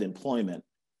automotive employment.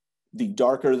 The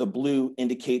darker the blue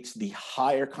indicates the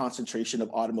higher concentration of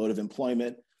automotive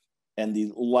employment, and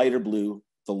the lighter blue,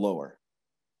 the lower.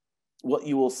 What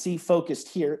you will see focused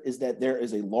here is that there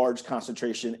is a large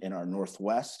concentration in our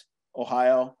Northwest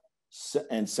Ohio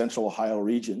and Central Ohio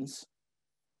regions.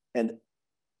 And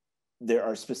there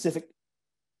are specific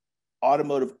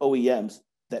automotive OEMs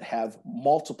that have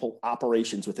multiple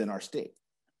operations within our state.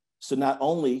 So not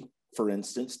only, for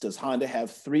instance, does Honda have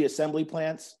 3 assembly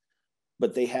plants,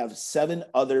 but they have 7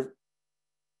 other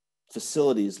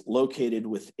facilities located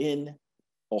within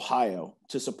Ohio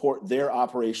to support their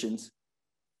operations.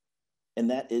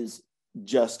 And that is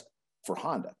just for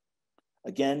Honda.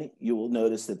 Again, you will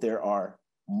notice that there are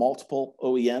multiple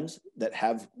OEMs that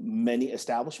have many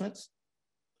establishments.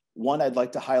 One I'd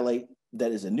like to highlight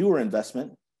that is a newer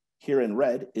investment here in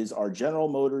red is our General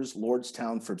Motors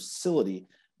Lordstown facility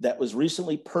that was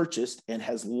recently purchased and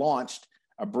has launched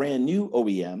a brand new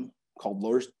OEM called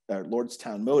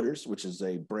Lordstown Motors, which is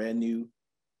a brand new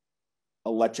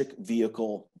electric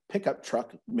vehicle pickup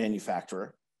truck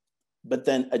manufacturer. But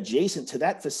then adjacent to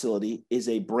that facility is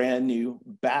a brand new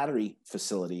battery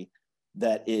facility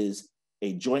that is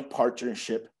a joint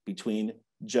partnership between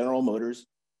General Motors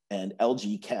and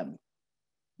LG Chem.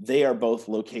 They are both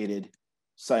located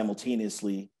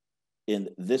simultaneously in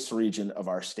this region of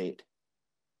our state.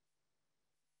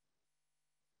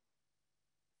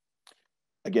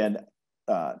 Again,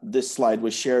 this slide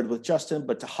was shared with Justin,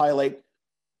 but to highlight,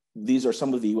 these are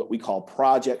some of the what we call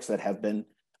projects that have been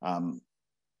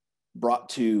brought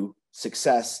to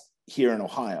success here in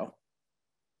Ohio.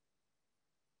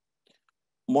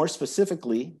 More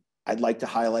specifically, I'd like to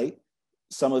highlight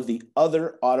some of the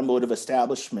other automotive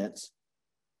establishments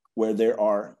where there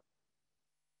are,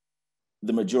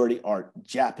 the majority are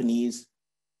Japanese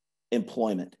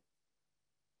employment.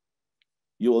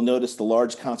 You will notice the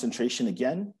large concentration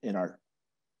again in our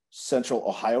Central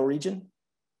Ohio region,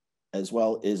 as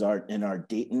well as in our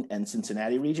Dayton and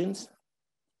Cincinnati regions,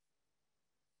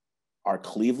 our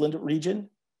Cleveland region,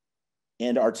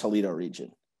 and our Toledo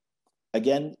region.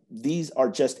 Again, these are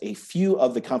just a few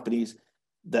of the companies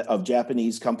of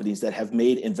Japanese companies that have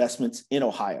made investments in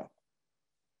Ohio.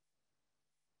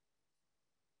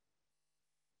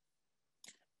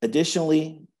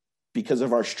 Additionally, because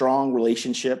of our strong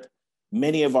relationship,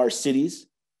 many of our cities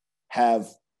have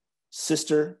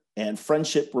sister and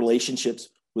friendship relationships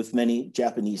with many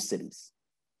Japanese cities.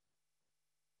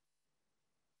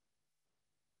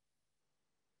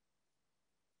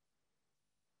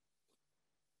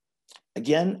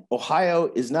 Again,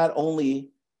 Ohio is not only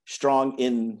strong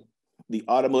in the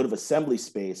automotive assembly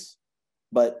space,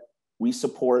 but we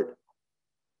support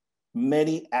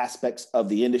many aspects of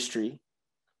the industry.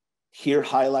 Here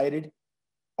highlighted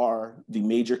are the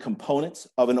major components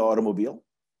of an automobile,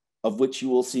 of which you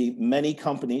will see many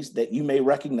companies that you may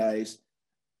recognize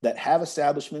that have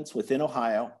establishments within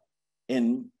Ohio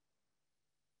in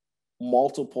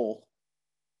multiple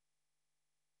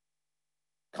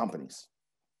companies.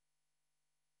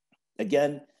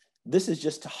 Again, this is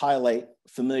just to highlight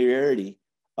familiarity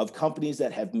of companies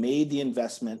that have made the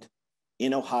investment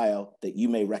in Ohio that you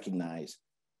may recognize,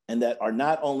 and that are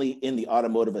not only in the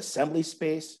automotive assembly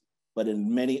space, but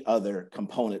in many other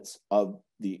components of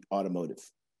the automotive.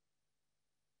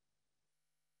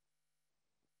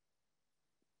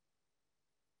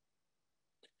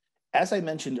 As I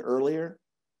mentioned earlier,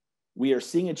 we are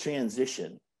seeing a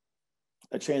transition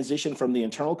from the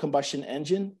internal combustion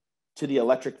engine to the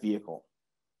electric vehicle.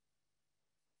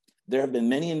 There have been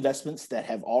many investments that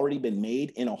have already been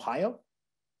made in Ohio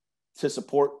to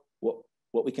support what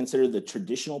what we consider the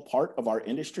traditional part of our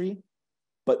industry,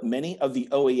 but many of the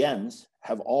OEMs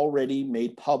have already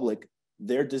made public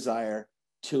their desire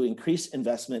to increase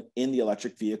investment in the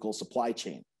electric vehicle supply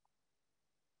chain.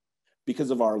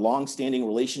 Because of our long-standing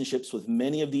relationships with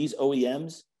many of these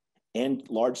OEMs and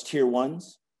large tier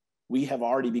ones, we have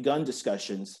already begun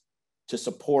discussions to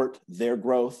support their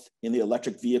growth in the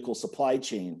electric vehicle supply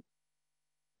chain.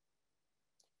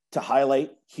 To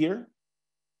highlight here,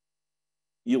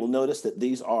 you will notice that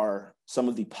these are some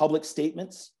of the public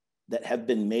statements that have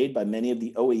been made by many of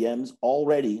the OEMs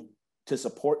already to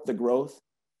support the growth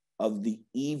of the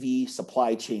EV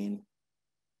supply chain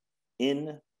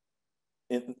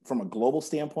from a global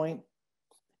standpoint.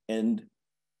 And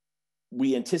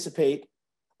we anticipate,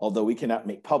 although we cannot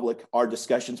make public, our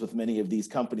discussions with many of these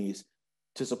companies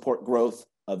to support growth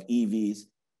of EVs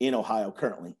in Ohio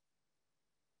currently.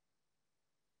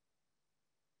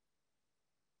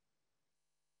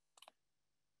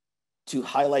 To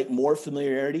highlight more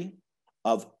familiarity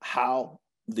of how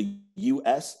the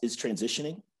US is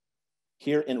transitioning,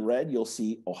 here in red, you'll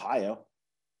see Ohio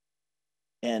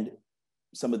and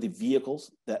some of the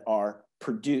vehicles that are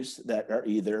produced that are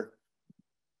either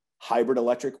hybrid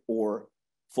electric or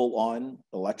full-on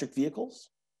electric vehicles.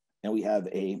 And we have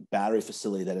a battery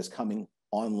facility that is coming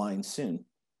online soon.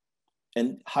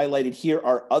 And highlighted here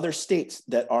are other states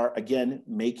that are, again,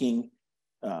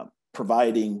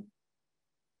 providing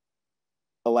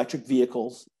electric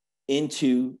vehicles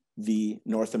into the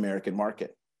North American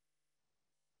market.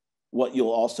 What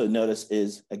you'll also notice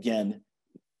is, again,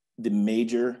 the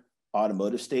major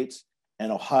automotive states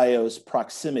and Ohio's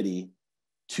proximity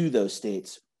to those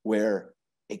states where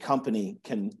a company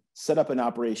can set up an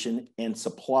operation and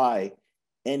supply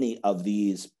any of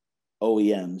these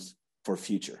OEMs for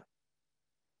future.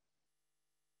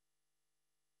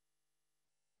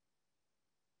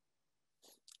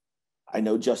 I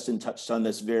know Justin touched on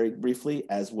this very briefly,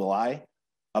 as will I,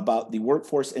 about the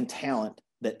workforce and talent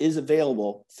that is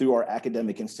available through our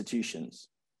academic institutions.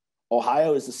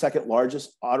 Ohio is the second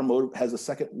largest has the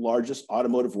second largest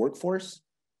automotive workforce,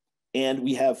 and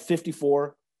we have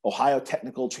 54 Ohio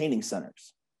Technical Training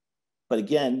Centers. But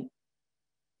again,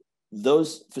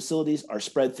 those facilities are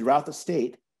spread throughout the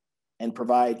state and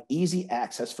provide easy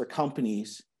access for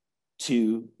companies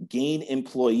to gain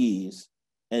employees.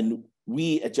 And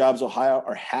we at JobsOhio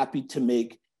are happy to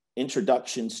make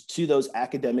introductions to those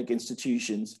academic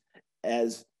institutions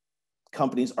as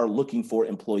companies are looking for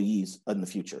employees in the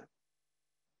future.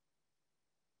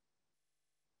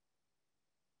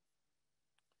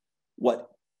 What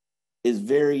is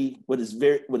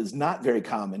not very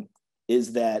common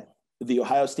is that the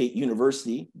Ohio State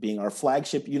University, being our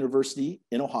flagship university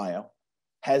in Ohio,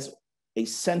 has a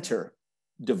center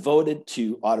devoted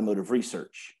to automotive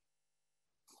research.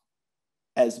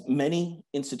 As many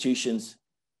institutions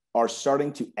are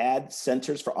starting to add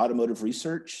centers for automotive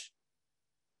research,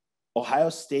 the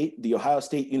Ohio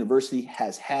State University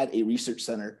has had a research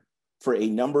center for a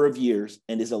number of years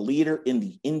and is a leader in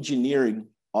the engineering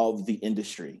of the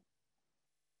industry.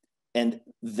 And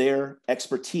their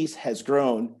expertise has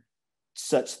grown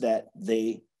such that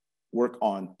they work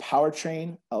on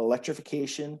powertrain,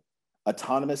 electrification,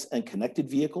 autonomous and connected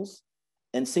vehicles,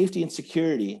 and safety and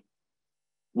security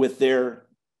with their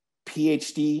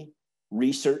PhD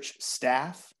research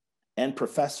staff and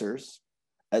professors,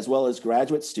 as well as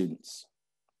graduate students.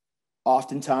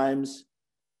 Oftentimes,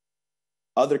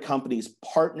 other companies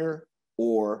partner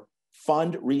or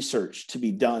fund research to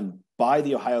be done by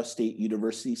the Ohio State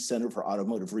University Center for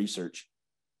Automotive Research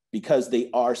because they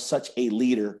are such a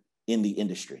leader in the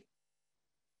industry.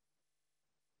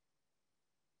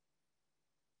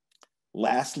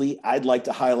 Lastly, I'd like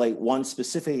to highlight one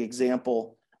specific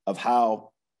example of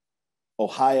how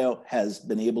Ohio has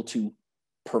been able to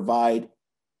provide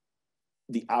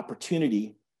the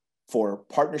opportunity for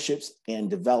partnerships and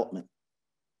development.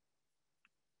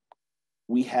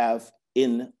 We have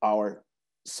in our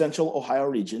central Ohio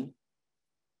region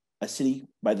a city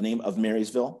by the name of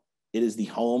Marysville. It is the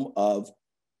home of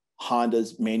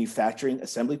Honda's manufacturing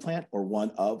assembly plant, or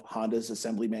one of Honda's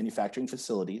assembly manufacturing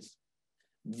facilities.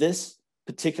 This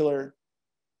particular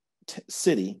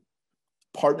city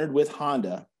partnered with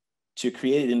Honda to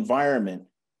create an environment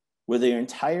where their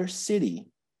entire city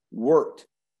worked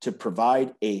to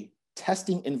provide a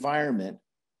testing environment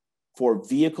for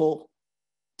vehicle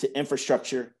to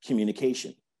infrastructure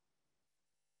communication.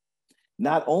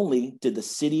 Not only did the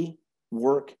city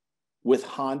work with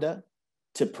Honda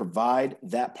to provide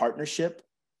that partnership,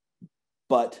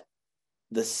 but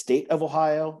the state of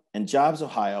Ohio and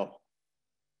JobsOhio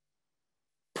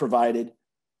provided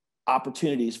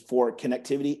opportunities for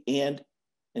connectivity and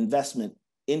investment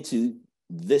into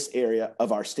this area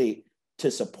of our state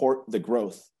to support the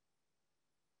growth.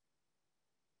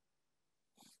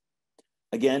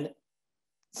 Again,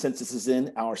 since this is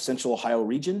in our Central Ohio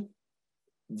region,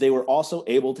 they were also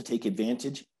able to take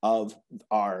advantage of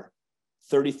our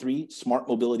 33 Smart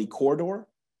Mobility Corridor,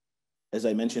 as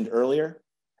I mentioned earlier,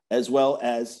 as well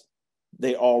as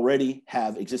they already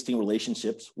have existing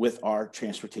relationships with our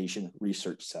Transportation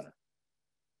Research Center.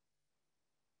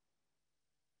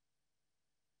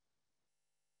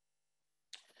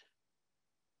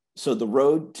 So the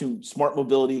road to smart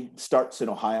mobility starts in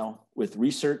Ohio with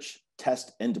research,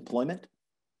 test, and deployment.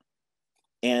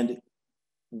 And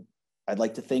I'd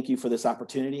like to thank you for this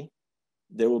opportunity.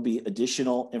 There will be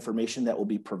additional information that will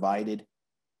be provided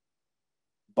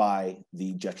by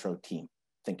the JETRO team.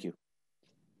 Thank you.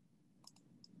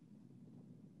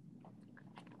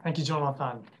 Thank you,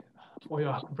 Jonathan, for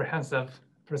your comprehensive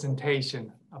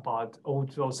presentation about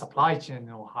auto supply chain in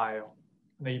Ohio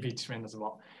and the EV trend as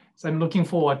well. So I'm looking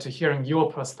forward to hearing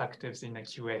your perspectives in the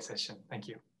QA session. Thank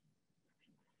you.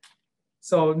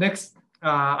 So next,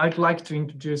 I'd like to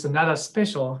introduce another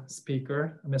special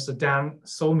speaker, Mr. Dan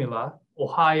Somila,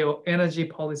 Ohio Energy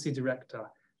Policy Director,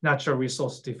 Natural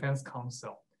Resource Defense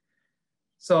Council.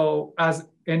 So as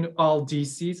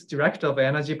NRDC's Director of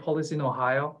Energy Policy in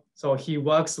Ohio, so he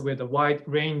works with a wide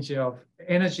range of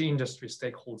energy industry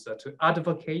stakeholders to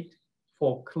advocate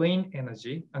for clean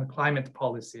energy and climate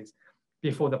policies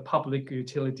before the Public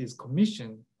Utilities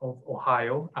Commission of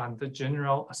Ohio and the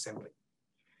General Assembly.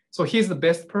 So he's the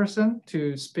best person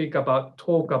to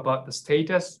talk about the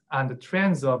status and the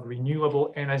trends of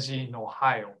renewable energy in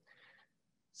Ohio.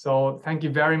 So thank you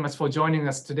very much for joining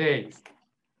us today,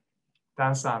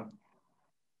 Dan-san.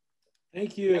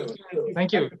 Thank you.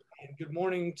 Thank you. And good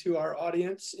morning to our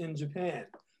audience in Japan.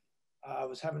 I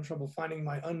was having trouble finding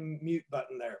my unmute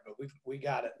button there, but we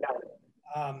got it.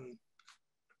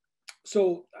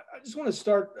 So I just want to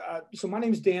start. So my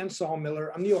name is Dan Sawmiller.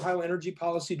 I'm the Ohio Energy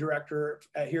Policy Director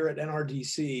here at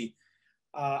NRDC.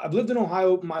 I've lived in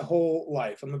Ohio my whole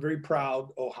life. I'm a very proud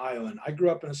Ohioan. I grew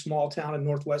up in a small town in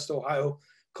Northwest Ohio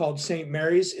called St.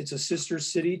 Mary's. It's a sister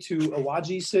city to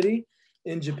Awaji City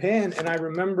in Japan. And I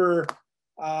remember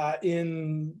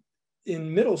in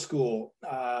middle school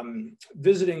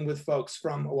visiting with folks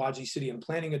from Awaji City and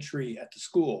planting a tree at the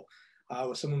school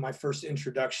was some of my first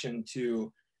introduction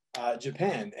to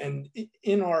Japan. And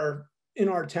in our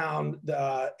town,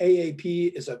 the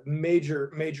AAP is a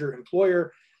major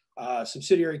employer,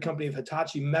 subsidiary company of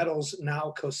Hitachi Metals,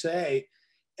 now Kosei,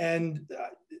 and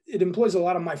it employs a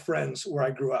lot of my friends where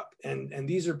I grew up. And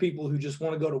these are people who just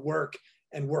want to go to work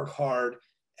and work hard.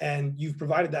 And you've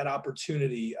provided that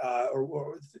opportunity,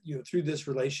 or through this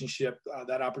relationship,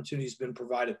 that opportunity has been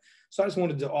provided. So I just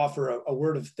wanted to offer a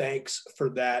word of thanks for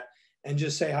that, and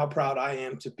just say how proud I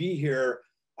am to be here.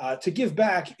 To give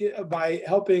back by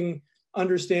helping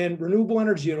understand renewable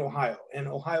energy in Ohio and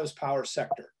Ohio's power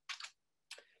sector.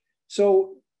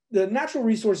 So the Natural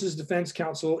Resources Defense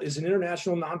Council is an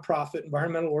international nonprofit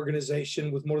environmental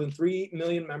organization with more than 3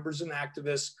 million members and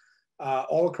activists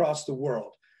all across the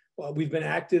world. We've been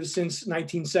active since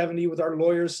 1970 with our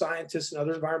lawyers, scientists, and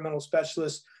other environmental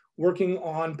specialists working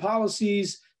on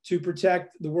policies to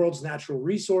protect the world's natural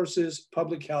resources,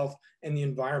 public health, and the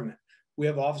environment. We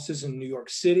have offices in New York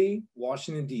City,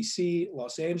 Washington, D.C.,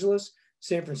 Los Angeles,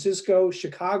 San Francisco,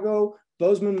 Chicago,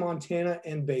 Bozeman, Montana,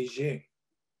 and Beijing.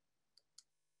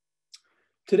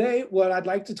 Today, what I'd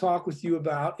like to talk with you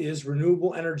about is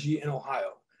renewable energy in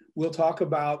Ohio. We'll talk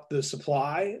about the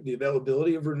supply, the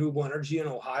availability of renewable energy in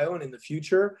Ohio and in the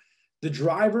future, the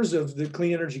drivers of the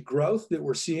clean energy growth that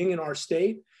we're seeing in our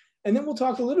state, and then we'll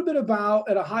talk a little bit about,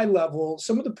 at a high level,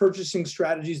 some of the purchasing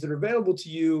strategies that are available to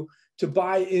you to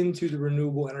buy into the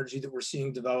renewable energy that we're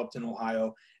seeing developed in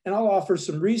Ohio. And I'll offer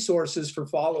some resources for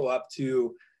follow-up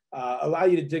to allow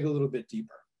you to dig a little bit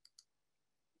deeper.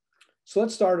 So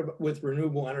let's start with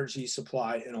renewable energy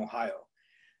supply in Ohio.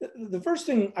 The first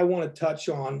thing I want to touch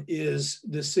on is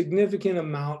the significant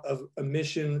amount of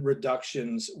emission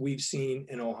reductions we've seen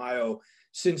in Ohio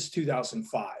since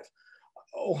 2005.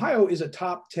 Ohio is a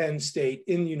top 10 state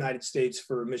in the United States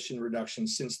for emission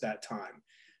reductions since that time.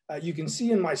 You can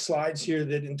see in my slides here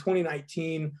that in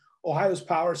 2019, Ohio's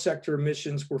power sector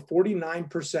emissions were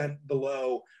 49%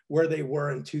 below where they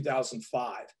were in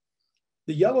 2005.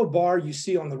 The yellow bar you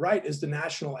see on the right is the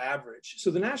national average.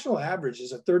 So the national average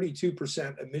is a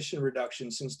 32% emission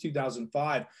reduction since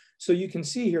 2005. So you can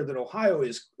see here that Ohio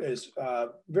is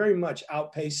very much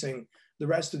outpacing the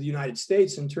rest of the United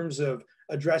States in terms of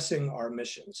addressing our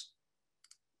emissions.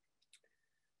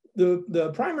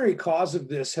 The primary cause of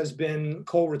this has been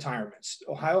coal retirements.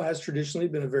 Ohio has traditionally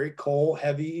been a very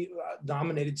coal-heavy,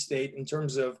 dominated state in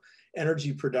terms of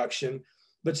energy production.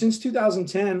 But since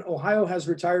 2010, Ohio has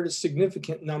retired a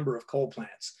significant number of coal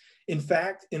plants. In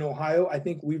fact, in Ohio, I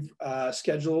think we've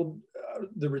scheduled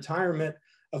the retirement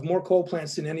of more coal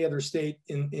plants than any other state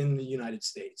in the United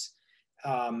States.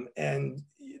 And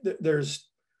there's,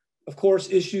 of course,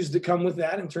 issues that come with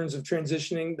that in terms of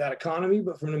transitioning that economy.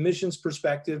 But from an emissions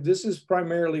perspective, this is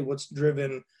primarily what's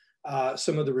driven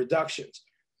some of the reductions.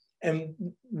 And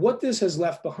what this has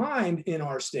left behind in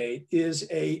our state is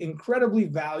an incredibly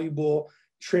valuable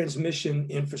transmission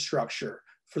infrastructure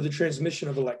for the transmission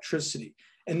of electricity.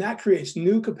 And that creates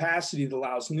new capacity that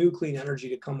allows new clean energy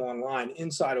to come online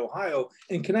inside Ohio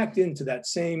and connect into that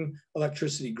same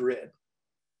electricity grid.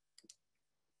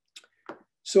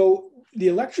 So the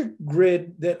electric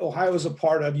grid that Ohio is a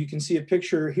part of, you can see a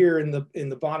picture here in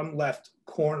the bottom left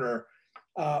corner.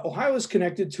 Ohio is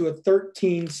connected to a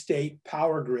 13-state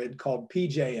power grid called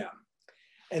PJM.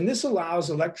 And this allows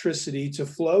electricity to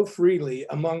flow freely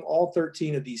among all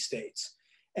 13 of these states.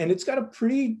 And it's got a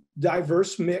pretty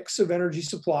diverse mix of energy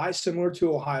supply, similar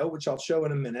to Ohio, which I'll show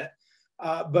in a minute.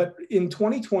 But in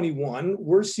 2021,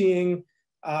 we're seeing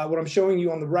what I'm showing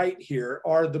you on the right here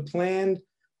are the planned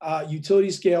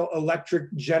utility scale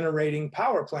electric generating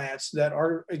power plants that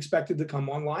are expected to come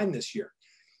online this year.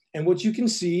 And what you can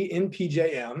see in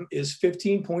PJM is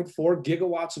 15.4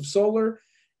 gigawatts of solar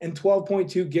and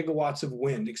 12.2 gigawatts of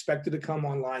wind expected to come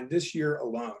online this year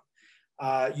alone.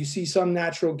 You see some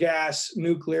natural gas,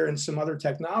 nuclear, and some other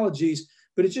technologies,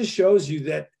 but it just shows you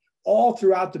that all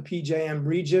throughout the PJM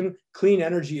region, clean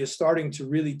energy is starting to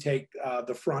really take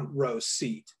the front row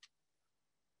seat.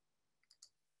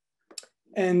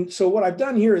 And so what I've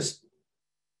done here is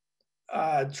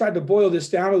tried to boil this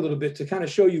down a little bit to kind of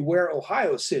show you where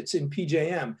Ohio sits in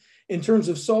PJM in terms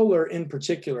of solar in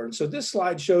particular. And so this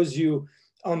slide shows you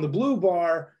on the blue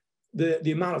bar,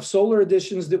 the amount of solar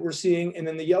additions that we're seeing, and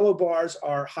then the yellow bars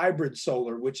are hybrid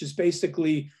solar, which is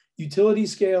basically utility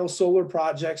scale solar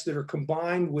projects that are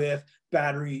combined with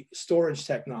battery storage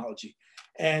technology.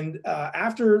 And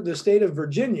after the state of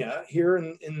Virginia, here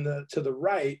to the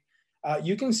right,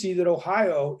 you can see that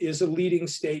Ohio is a leading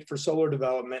state for solar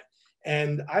development.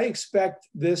 And I expect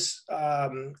this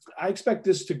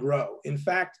to grow. In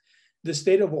fact, the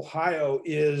state of Ohio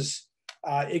is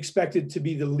expected to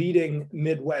be the leading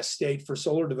Midwest state for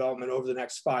solar development over the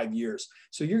next 5 years.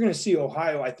 So you're going to see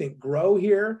Ohio, I think, grow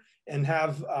here and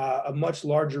have a much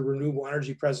larger renewable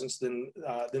energy presence than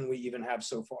we even have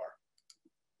so far.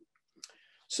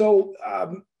 So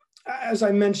as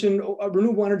I mentioned,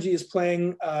 renewable energy is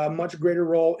playing a much greater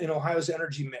role in Ohio's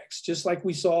energy mix. Just like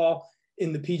we saw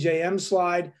in the PJM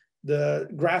slide, the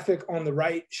graphic on the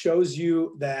right shows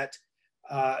you that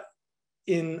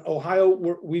in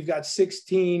Ohio, we've got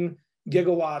 16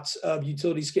 gigawatts of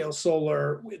utility scale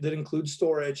solar that includes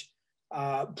storage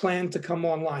planned to come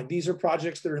online. These are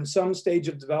projects that are in some stage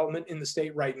of development in the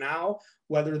state right now,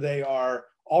 whether they are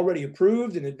already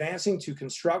approved and advancing to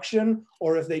construction,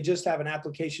 or if they just have an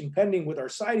application pending with our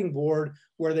siting board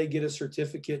where they get a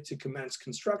certificate to commence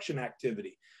construction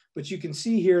activity. But you can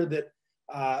see here that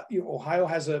Ohio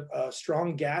has a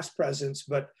strong gas presence,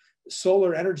 but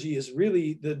solar energy is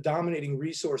really the dominating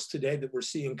resource today that we're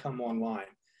seeing come online.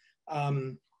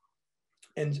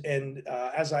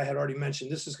 As I had already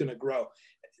mentioned, this is going to grow.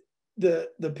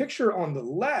 The picture on the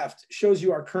left shows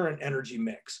you our current energy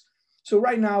mix. So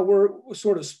right now we're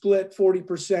sort of split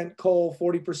 40% coal,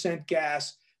 40%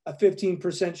 gas, a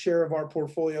 15% share of our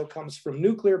portfolio comes from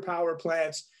nuclear power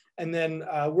plants. And then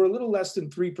we're a little less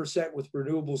than 3% with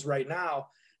renewables right now.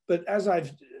 But as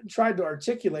I've tried to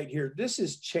articulate here, this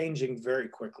is changing very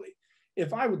quickly.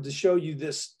 If I were to show you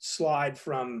this slide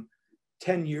from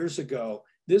 10 years ago,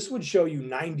 this would show you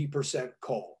 90%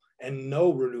 coal and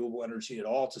no renewable energy at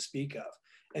all to speak of.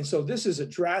 And so this is a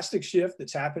drastic shift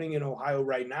that's happening in Ohio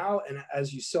right now. And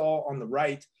as you saw on the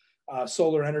right,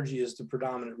 solar energy is the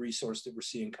predominant resource that we're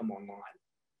seeing come online.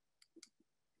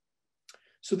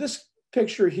 So this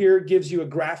picture here gives you a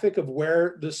graphic of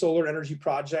where the solar energy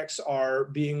projects are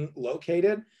being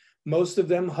located. Most of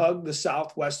them hug the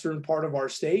southwestern part of our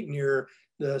state near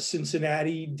the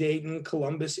Cincinnati, Dayton,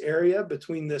 Columbus area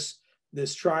between this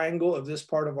triangle of this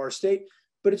part of our state.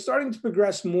 But it's starting to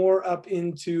progress more up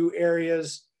into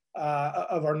areas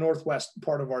of our northwest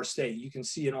part of our state. You can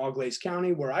see in Auglaize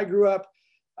County, where I grew up,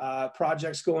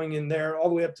 projects going in there all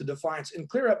the way up to Defiance and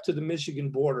clear up to the Michigan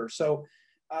border. So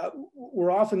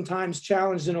we're oftentimes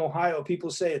challenged in Ohio.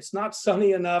 People say it's not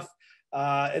sunny enough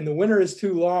and the winter is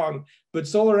too long, but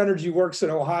solar energy works in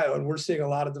Ohio and we're seeing a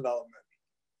lot of development.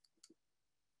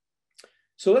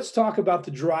 So let's talk about the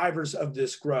drivers of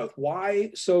this growth. Why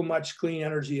so much clean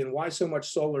energy and why so much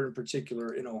solar in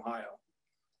particular in Ohio?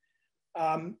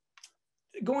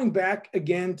 Going back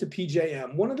again to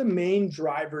PJM, one of the main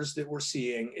drivers that we're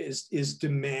seeing is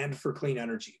demand for clean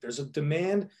energy. There's a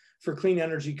demand for clean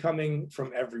energy coming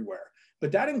from everywhere,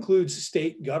 but that includes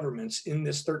state governments in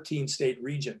this 13-state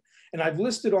region. And I've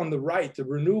listed on the right the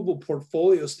renewable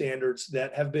portfolio standards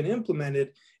that have been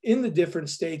implemented in the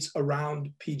different states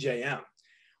around PJM.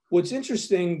 What's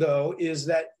interesting, though, is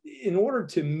that in order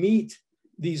to meet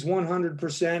these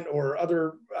 100% or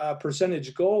other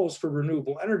percentage goals for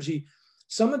renewable energy,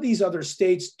 some of these other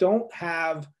states don't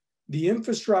have the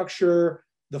infrastructure,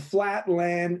 the flat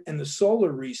land, and the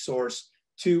solar resource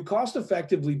to cost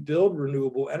effectively build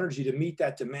renewable energy to meet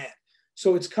that demand.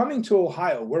 So it's coming to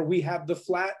Ohio, where we have the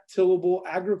flat, tillable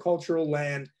agricultural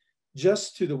land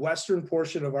just to the western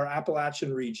portion of our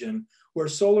Appalachian region, where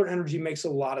solar energy makes a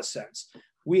lot of sense.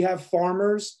 We have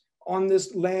farmers on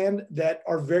this land that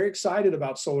are very excited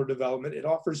about solar development. It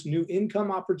offers new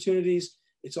income opportunities.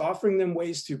 It's offering them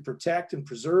ways to protect and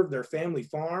preserve their family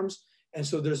farms. And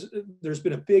so there's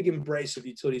been a big embrace of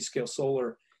utility scale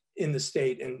solar in the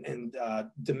state, and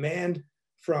demand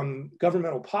from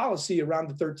governmental policy around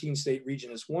the 13-state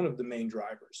region is one of the main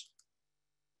drivers.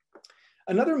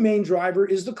 Another main driver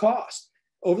is the cost.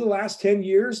 Over the last 10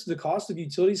 years, the cost of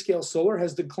utility scale solar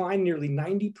has declined nearly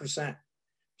 90%.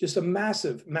 Just a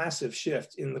massive, massive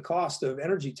shift in the cost of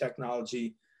energy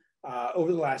technology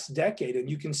over the last decade. And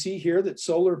you can see here that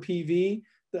solar PV,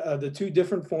 the two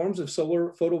different forms of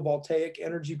solar photovoltaic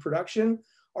energy production,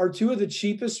 are two of the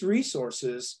cheapest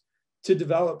resources to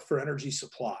develop for energy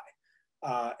supply.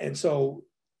 And so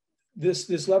this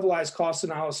levelized cost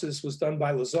analysis was done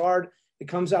by Lazard. It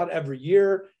comes out every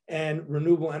year, and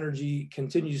renewable energy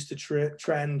continues to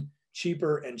trend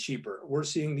cheaper and cheaper. We're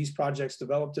seeing these projects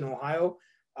developed in Ohio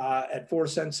at 4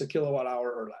 cents a kilowatt hour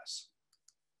or less.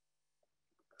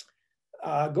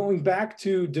 Going back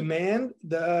to demand,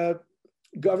 the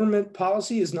government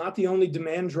policy is not the only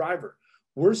demand driver.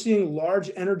 We're seeing large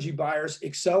energy buyers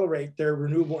accelerate their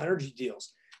renewable energy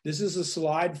deals. This is a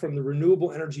slide from the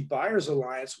Renewable Energy Buyers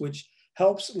Alliance, which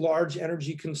helps large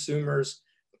energy consumers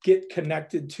get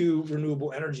connected to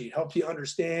renewable energy. It helps you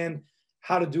understand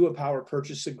how to do a power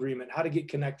purchase agreement, how to get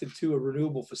connected to a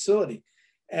renewable facility.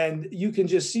 And you can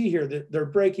just see here that they're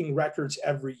breaking records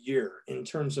every year in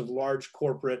terms of large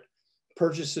corporate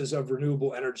purchases of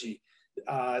renewable energy.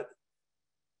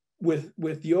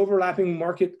 With the overlapping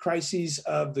market crises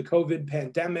of the COVID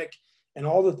pandemic and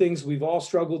all the things we've all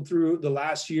struggled through the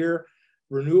last year,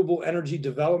 renewable energy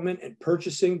development and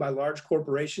purchasing by large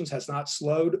corporations has not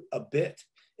slowed a bit.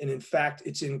 And in fact,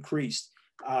 it's increased.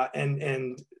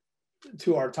 And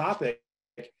to our topic,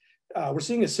 we're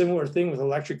seeing a similar thing with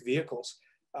electric vehicles.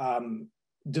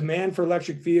 Demand for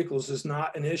electric vehicles is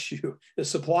not an issue. The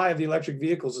supply of the electric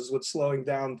vehicles is what's slowing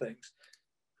down things.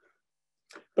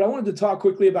 But I wanted to talk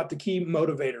quickly about the key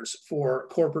motivators for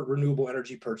corporate renewable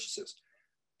energy purchases.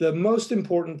 The most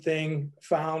important thing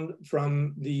found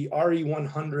from the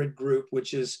RE100 group,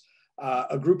 which is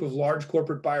a group of large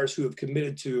corporate buyers who have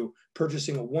committed to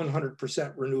purchasing a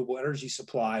 100% renewable energy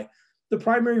supply, the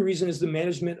primary reason is the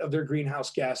management of their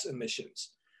greenhouse gas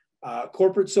emissions.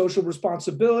 Corporate social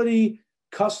responsibility,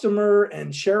 customer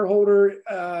and shareholder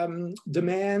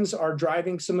demands are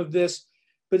driving some of this,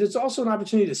 but it's also an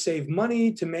opportunity to save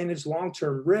money, to manage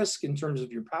long-term risk in terms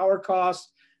of your power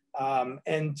costs,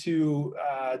 and to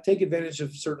take advantage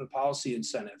of certain policy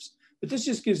incentives. But this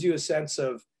just gives you a sense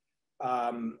of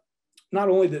not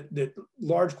only that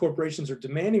large corporations are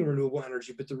demanding renewable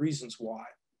energy, but the reasons why.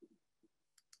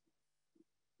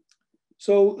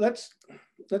 So let's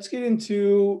get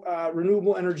into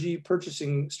renewable energy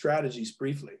purchasing strategies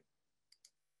briefly.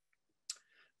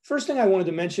 First thing I wanted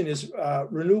to mention is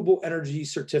renewable energy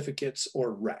certificates,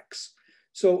 or RECs.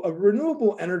 So a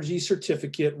renewable energy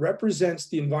certificate represents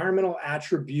the environmental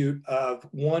attribute of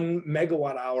 1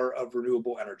 megawatt hour of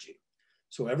renewable energy.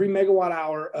 So every megawatt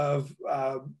hour of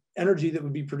energy that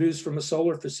would be produced from a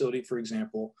solar facility, for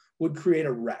example, would create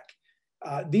a REC.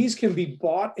 These can be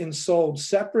bought and sold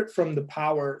separate from the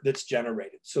power that's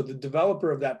generated. So the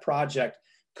developer of that project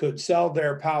could sell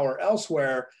their power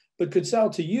elsewhere, but could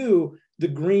sell to you the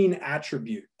green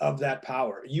attribute of that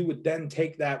power. You would then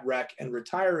take that REC and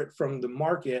retire it from the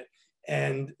market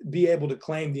and be able to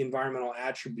claim the environmental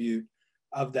attribute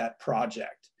of that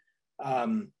project.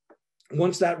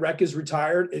 Once that REC is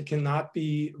retired, it cannot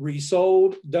be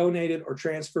resold, donated, or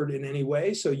transferred in any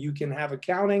way. So you can have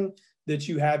accounting that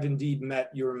you have indeed met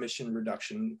your emission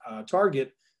reduction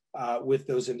target with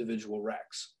those individual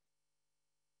RECs.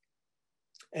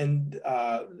 And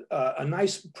a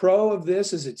nice pro of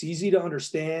this is it's easy to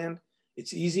understand,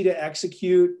 it's easy to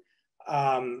execute,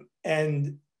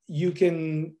 and you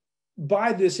can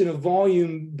buy this in a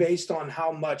volume based on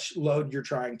how much load you're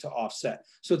trying to offset.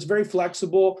 So it's very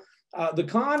flexible. The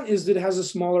con is that it has a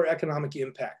smaller economic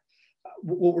impact.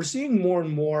 What we're seeing more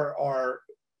and more are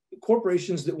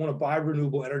corporations that want to buy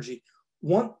renewable energy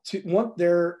want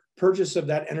their purchase of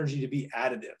that energy to be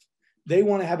additive. They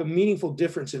want to have a meaningful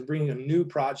difference in bringing a new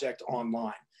project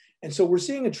online. And so we're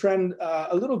seeing a trend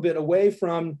a little bit away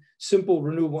from simple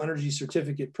renewable energy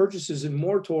certificate purchases and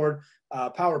more toward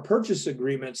power purchase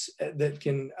agreements that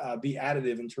can be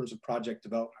additive in terms of project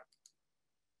development.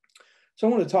 So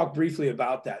I want to talk briefly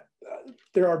about that.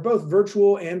 There are both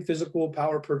virtual and physical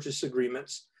power purchase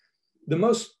agreements. The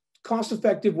most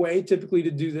cost-effective way typically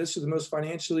to do this, or the most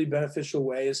financially beneficial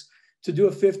way, is to do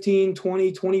a 15,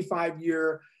 20,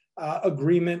 25-year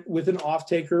agreement with an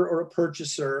off-taker or a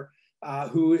purchaser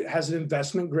who has an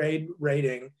investment grade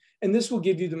rating. And this will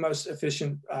give you the most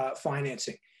efficient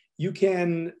financing. You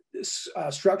can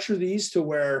structure these to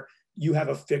where you have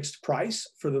a fixed price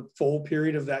for the full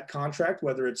period of that contract,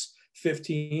 whether it's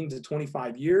 15 to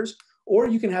 25 years, or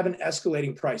you can have an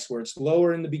escalating price where it's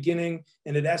lower in the beginning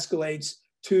and it escalates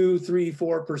 2, 3,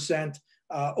 4%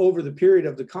 over the period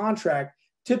of the contract,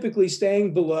 typically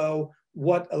staying below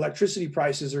what electricity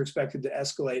prices are expected to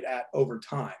escalate at over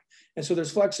time. And so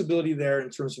there's flexibility there in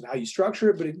terms of how you structure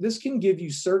it, but this can give you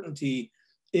certainty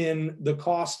in the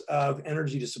cost of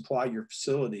energy to supply your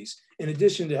facilities, in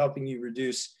addition to helping you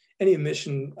reduce any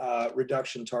emission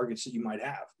reduction targets that you might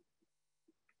have.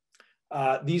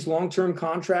 These long-term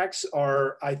contracts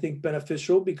are, I think,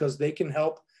 beneficial because they can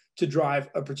help to drive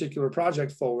a particular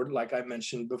project forward, like I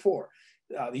mentioned before.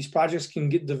 These projects can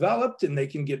get developed and they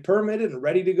can get permitted and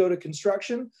ready to go to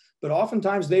construction, but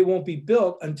oftentimes they won't be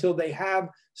built until they have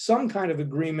some kind of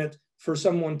agreement for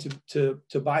someone to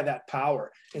buy that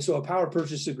power. And so a power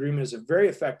purchase agreement is a very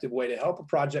effective way to help a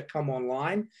project come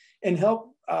online and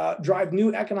help drive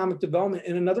new economic development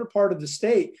in another part of the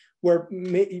state where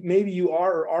maybe you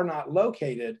are or are not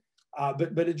located,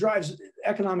 but it drives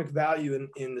economic value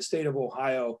in the state of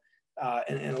Ohio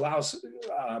and allows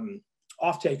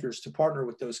off-takers to partner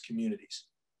with those communities.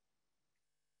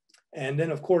 And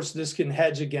then, of course, this can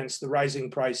hedge against the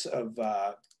rising price of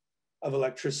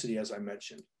electricity, as I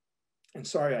mentioned. And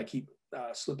sorry, I keep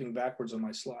slipping backwards on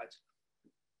my slides.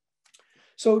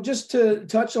 So just to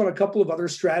touch on a couple of other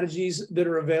strategies that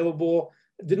are available,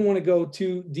 I didn't want to go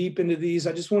too deep into these.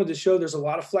 I just wanted to show there's a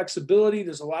lot of flexibility.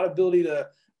 There's a lot of ability to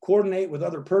coordinate with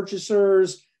other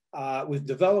purchasers, with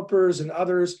developers and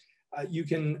others.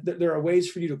 There are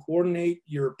ways for you to coordinate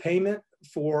your payment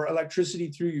for electricity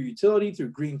through your utility, through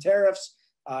green tariffs,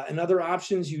 and other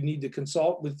options. You need to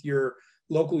consult with your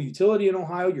local utility in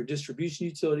Ohio, your distribution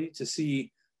utility, to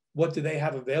see what do they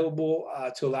have available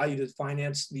to allow you to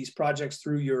finance these projects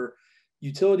through your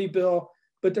utility bill.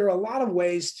 But there are a lot of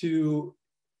ways to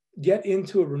get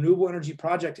into a renewable energy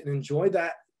project and enjoy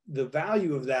the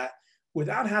value of that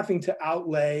without having to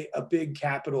outlay a big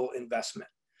capital investment.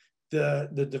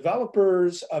 The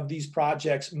developers of these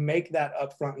projects make that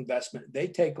upfront investment. They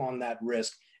take on that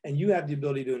risk, and you have the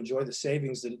ability to enjoy the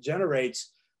savings that it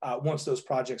generates once those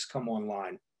projects come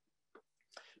online.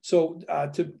 So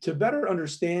to better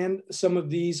understand some of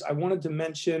these, I wanted to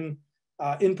mention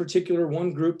in particular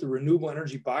one group, the Renewable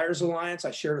Energy Buyers Alliance.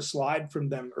 I shared a slide from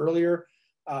them earlier,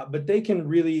 but they can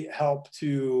really help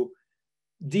to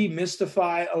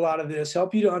demystify a lot of this,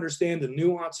 help you to understand the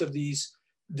nuance of these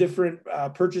different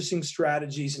purchasing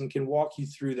strategies, and can walk you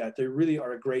through that. They really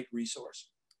are a great resource.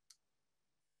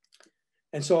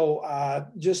 And so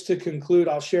just to conclude,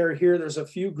 I'll share here, there's a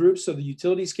few groups. So the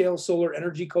Utility Scale Solar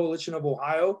Energy Coalition of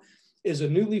Ohio is a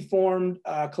newly formed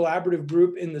collaborative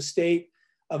group in the state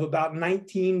of about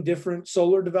 19 different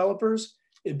solar developers.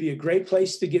 It'd be a great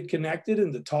place to get connected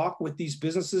and to talk with these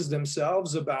businesses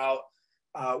themselves about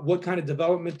what kind of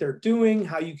development they're doing,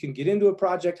 how you can get into a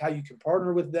project, how you can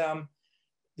partner with them.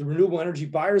 The Renewable Energy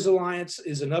Buyers Alliance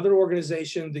is another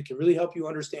organization that can really help you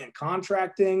understand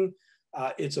contracting.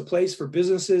 It's a place for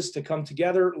businesses to come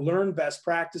together, learn best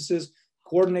practices,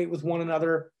 coordinate with one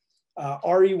another.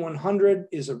 RE100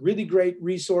 is a really great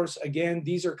resource. Again,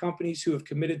 these are companies who have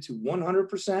committed to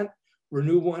 100%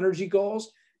 renewable energy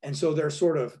goals. And so they're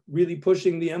sort of really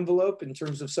pushing the envelope in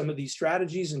terms of some of these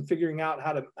strategies and figuring out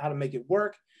how to make it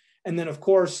work. And then, of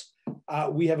course,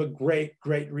 we have a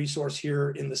great resource here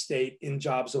in the state in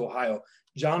JobsOhio.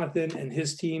 Jonathan and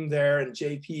his team there, and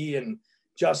JP and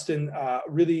Justin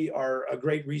really are a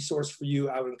great resource for you.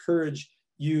 I would encourage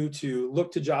you to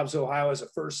look to JobsOhio as a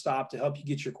first stop to help you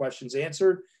get your questions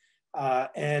answered.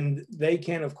 And they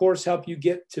can, of course, help you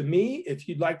get to me if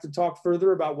you'd like to talk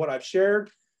further about what I've shared.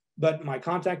 But my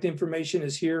contact information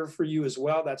is here for you as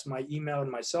well. That's my email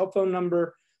and my cell phone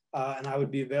number. And I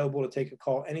would be available to take a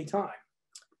call anytime.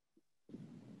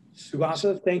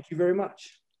 Subhasa, thank you very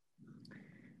much.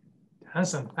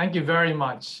 Hanson, thank you very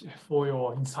much for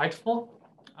your insightful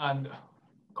and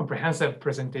comprehensive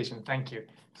presentation. Thank you.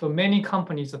 So many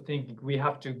companies are thinking we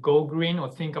have to go green or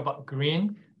think about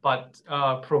green, but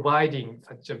providing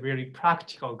such a very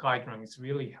practical guideline is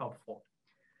really helpful.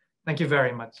 Thank you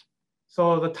very much.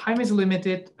 So the time is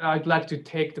limited. I'd like to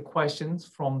take the questions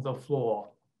from the floor.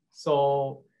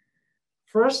 So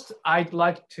first, I'd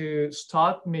like to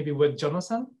start maybe with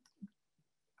Jonathan.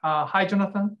 Hi,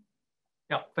 Jonathan.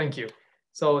 Yeah, thank you.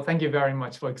 So thank you very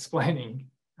much for explaining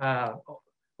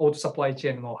auto supply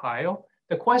chain in Ohio.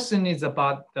 The question is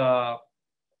about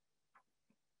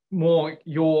more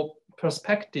your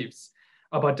perspectives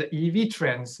about the EV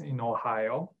trends in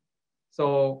Ohio.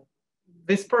 So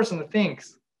this person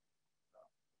thinks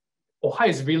Ohio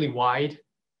is really wide.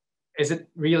 Is it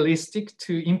realistic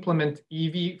to implement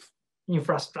EV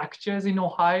infrastructures in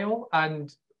Ohio?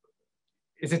 And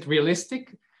is it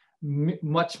realistic?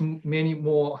 Many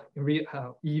more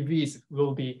EVs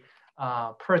will be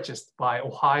purchased by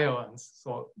Ohioans.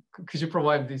 So could you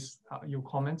provide this, your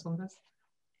comments on this?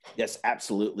 Yes,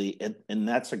 absolutely. And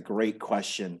that's a great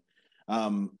question.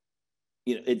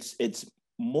 It's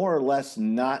more or less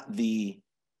not the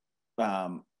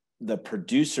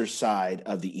producer side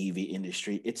of the EV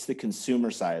industry. It's the consumer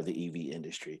side of the EV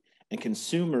industry. And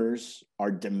consumers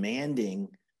are demanding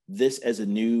this as a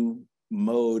new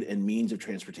mode and means of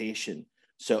transportation.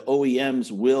 So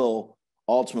OEMs will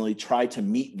ultimately try to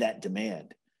meet that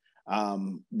demand.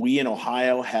 We in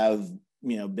Ohio have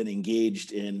been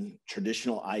engaged in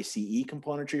traditional ICE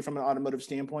componentry from an automotive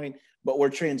standpoint, but we're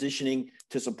transitioning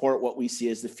to support what we see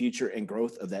as the future and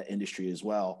growth of that industry as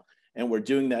well. And we're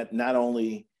doing that not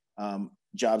only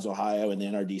JobsOhio and the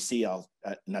NRDC,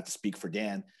 not to speak for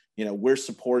Dan, we're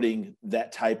supporting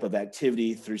that type of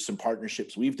activity through some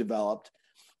partnerships we've developed,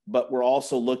 but we're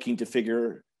also looking to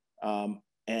figure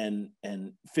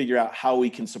figure out how we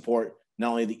can support not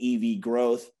only the EV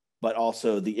growth, but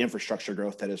also the infrastructure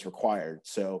growth that is required.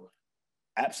 So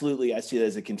absolutely, I see it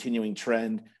as a continuing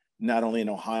trend, not only in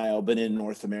Ohio, but in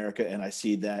North America. And I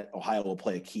see that Ohio will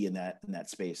play a key in that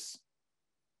space.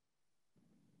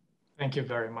 Thank you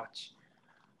very much.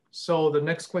 So the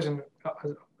next question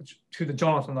to the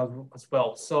Jonathan as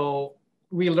well. So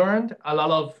we learned a lot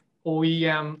of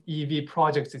OEM EV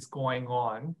projects is going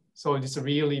on. So it's a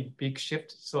really big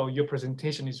shift. So your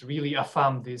presentation is really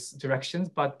affirm these directions,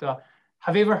 but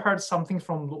have you ever heard something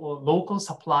from local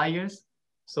suppliers?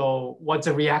 So what's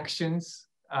the reactions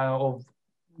of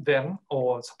them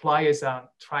or suppliers are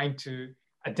trying to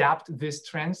adapt this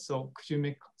trend? So could you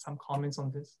make some comments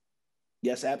on this?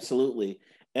 Yes, absolutely.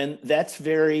 And that's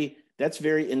very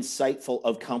insightful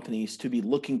of companies to be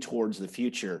looking towards the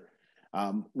future.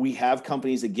 We have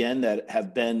companies, again, that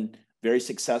have been very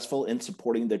successful in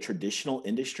supporting the traditional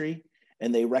industry,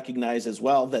 and they recognize as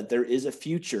well that there is a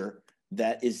future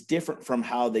that is different from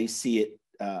how they see it,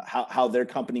 how their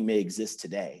company may exist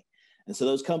today. And so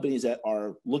those companies that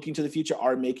are looking to the future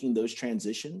are making those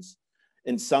transitions.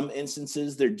 In some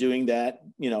instances, they're doing that,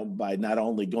 by not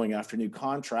only going after new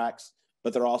contracts,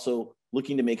 but they're also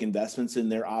looking to make investments in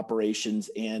their operations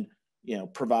and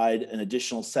provide an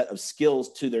additional set of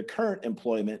skills to their current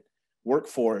employment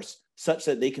workforce such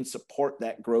that they can support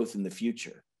that growth in the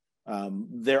future.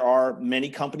 There are many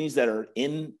companies that are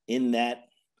in that,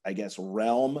 I guess,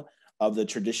 realm of the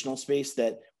traditional space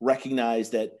that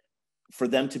recognize that for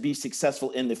them to be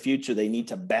successful in the future, they need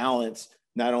to balance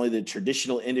not only the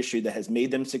traditional industry that has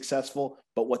made them successful,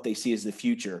 but what they see as the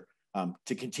future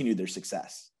to continue their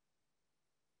success.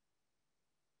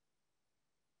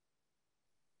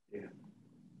 Yeah.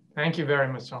 Thank you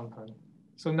very much, Jonathan.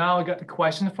 So now I got the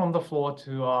question from the floor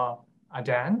to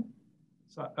Dan.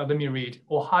 So let me read.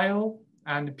 Ohio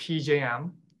and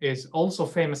PJM is also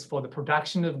famous for the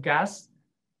production of gas,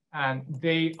 and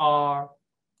they are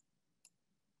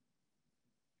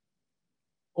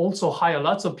also hire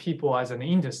lots of people as an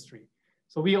industry.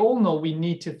 So we all know we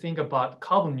need to think about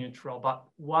carbon neutral, but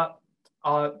what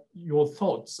are your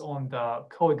thoughts on the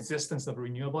coexistence of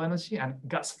renewable energy and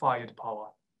gas-fired power?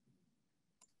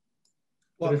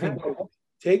 Well, I'll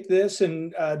take this,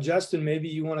 and Justin, maybe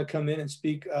you want to come in and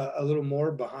speak a little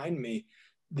more behind me.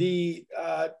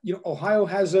 Ohio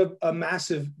has a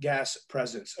massive gas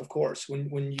presence, of course.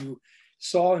 When you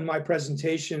saw in my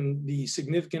presentation the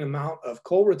significant amount of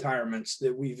coal retirements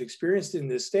that we've experienced in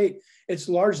this state, it's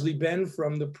largely been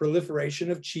from the proliferation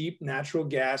of cheap natural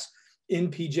gas in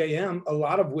PJM, a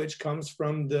lot of which comes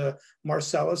from the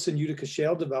Marcellus and Utica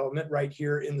shale development right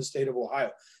here in the state of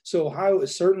Ohio. So Ohio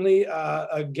is certainly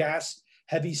a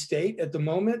gas-heavy state at the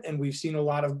moment, and we've seen a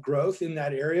lot of growth in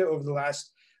that area over the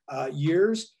last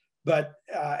years. But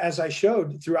as I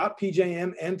showed, throughout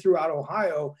PJM and throughout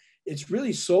Ohio, it's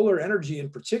really solar energy in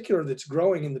particular that's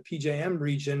growing in the PJM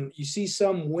region. You see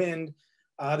some wind.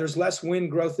 There's less wind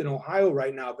growth in Ohio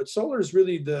right now, but solar is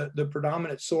really the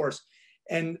predominant source.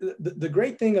 And the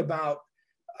great thing about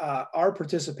our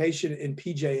participation in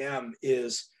PJM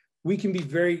is we can be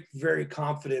very, very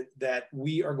confident that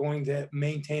we are going to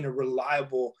maintain a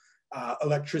reliable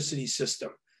electricity system.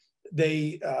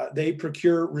 They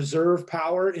procure reserve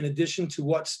power in addition to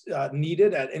what's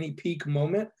needed at any peak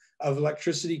moment of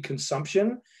electricity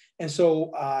consumption. And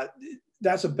so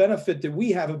that's a benefit that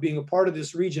we have of being a part of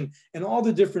this region and all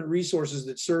the different resources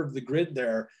that serve the grid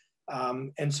there.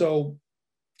 And so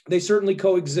they certainly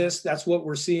coexist. That's what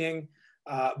we're seeing.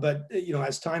 But you know,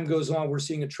 as time goes on, we're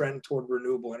seeing a trend toward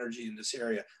renewable energy in this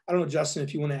area. I don't know, Justin,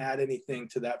 if you want to add anything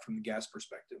to that from the gas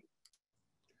perspective.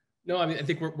 No, I mean, I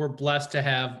think we're blessed to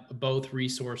have both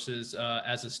resources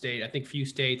as a state. I think few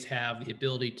states have the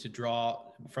ability to draw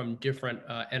from different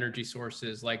energy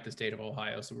sources like the state of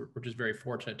Ohio. So we're just very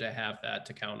fortunate to have that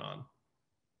to count on.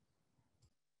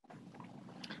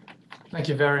 Thank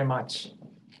you very much.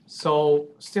 So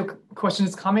still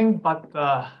questions coming, but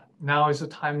now is the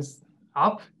time's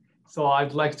up. So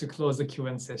I'd like to close the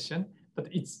Q&A session. But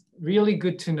it's really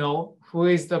good to know who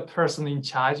is the person in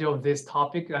charge of this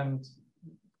topic, and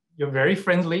you're very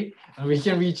friendly and we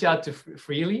can reach out to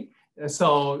freely.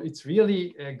 So it's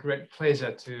really a great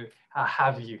pleasure to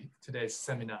have you today's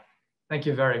seminar. Thank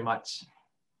you very much.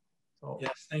 So,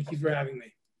 yes, thank you for having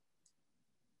me.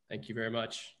 Thank you very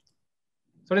much.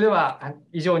 それでは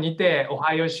以上にてオ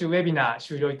ハイオ州ウェビナー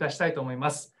終了いたしたいと思いま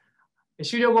す。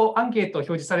終了後アンケート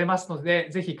表示されますので、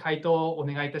ぜひ回答をお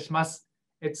願いいたします。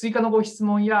追加のご質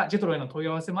問やJETROへの問い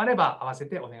合わせもあれば合わせ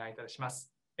てお願いいたしま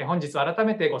す。本日は改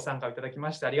めてご参加いただき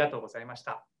ましてありがとうございまし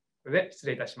た。それで失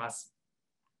礼いたします。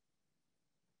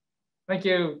Thank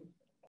you.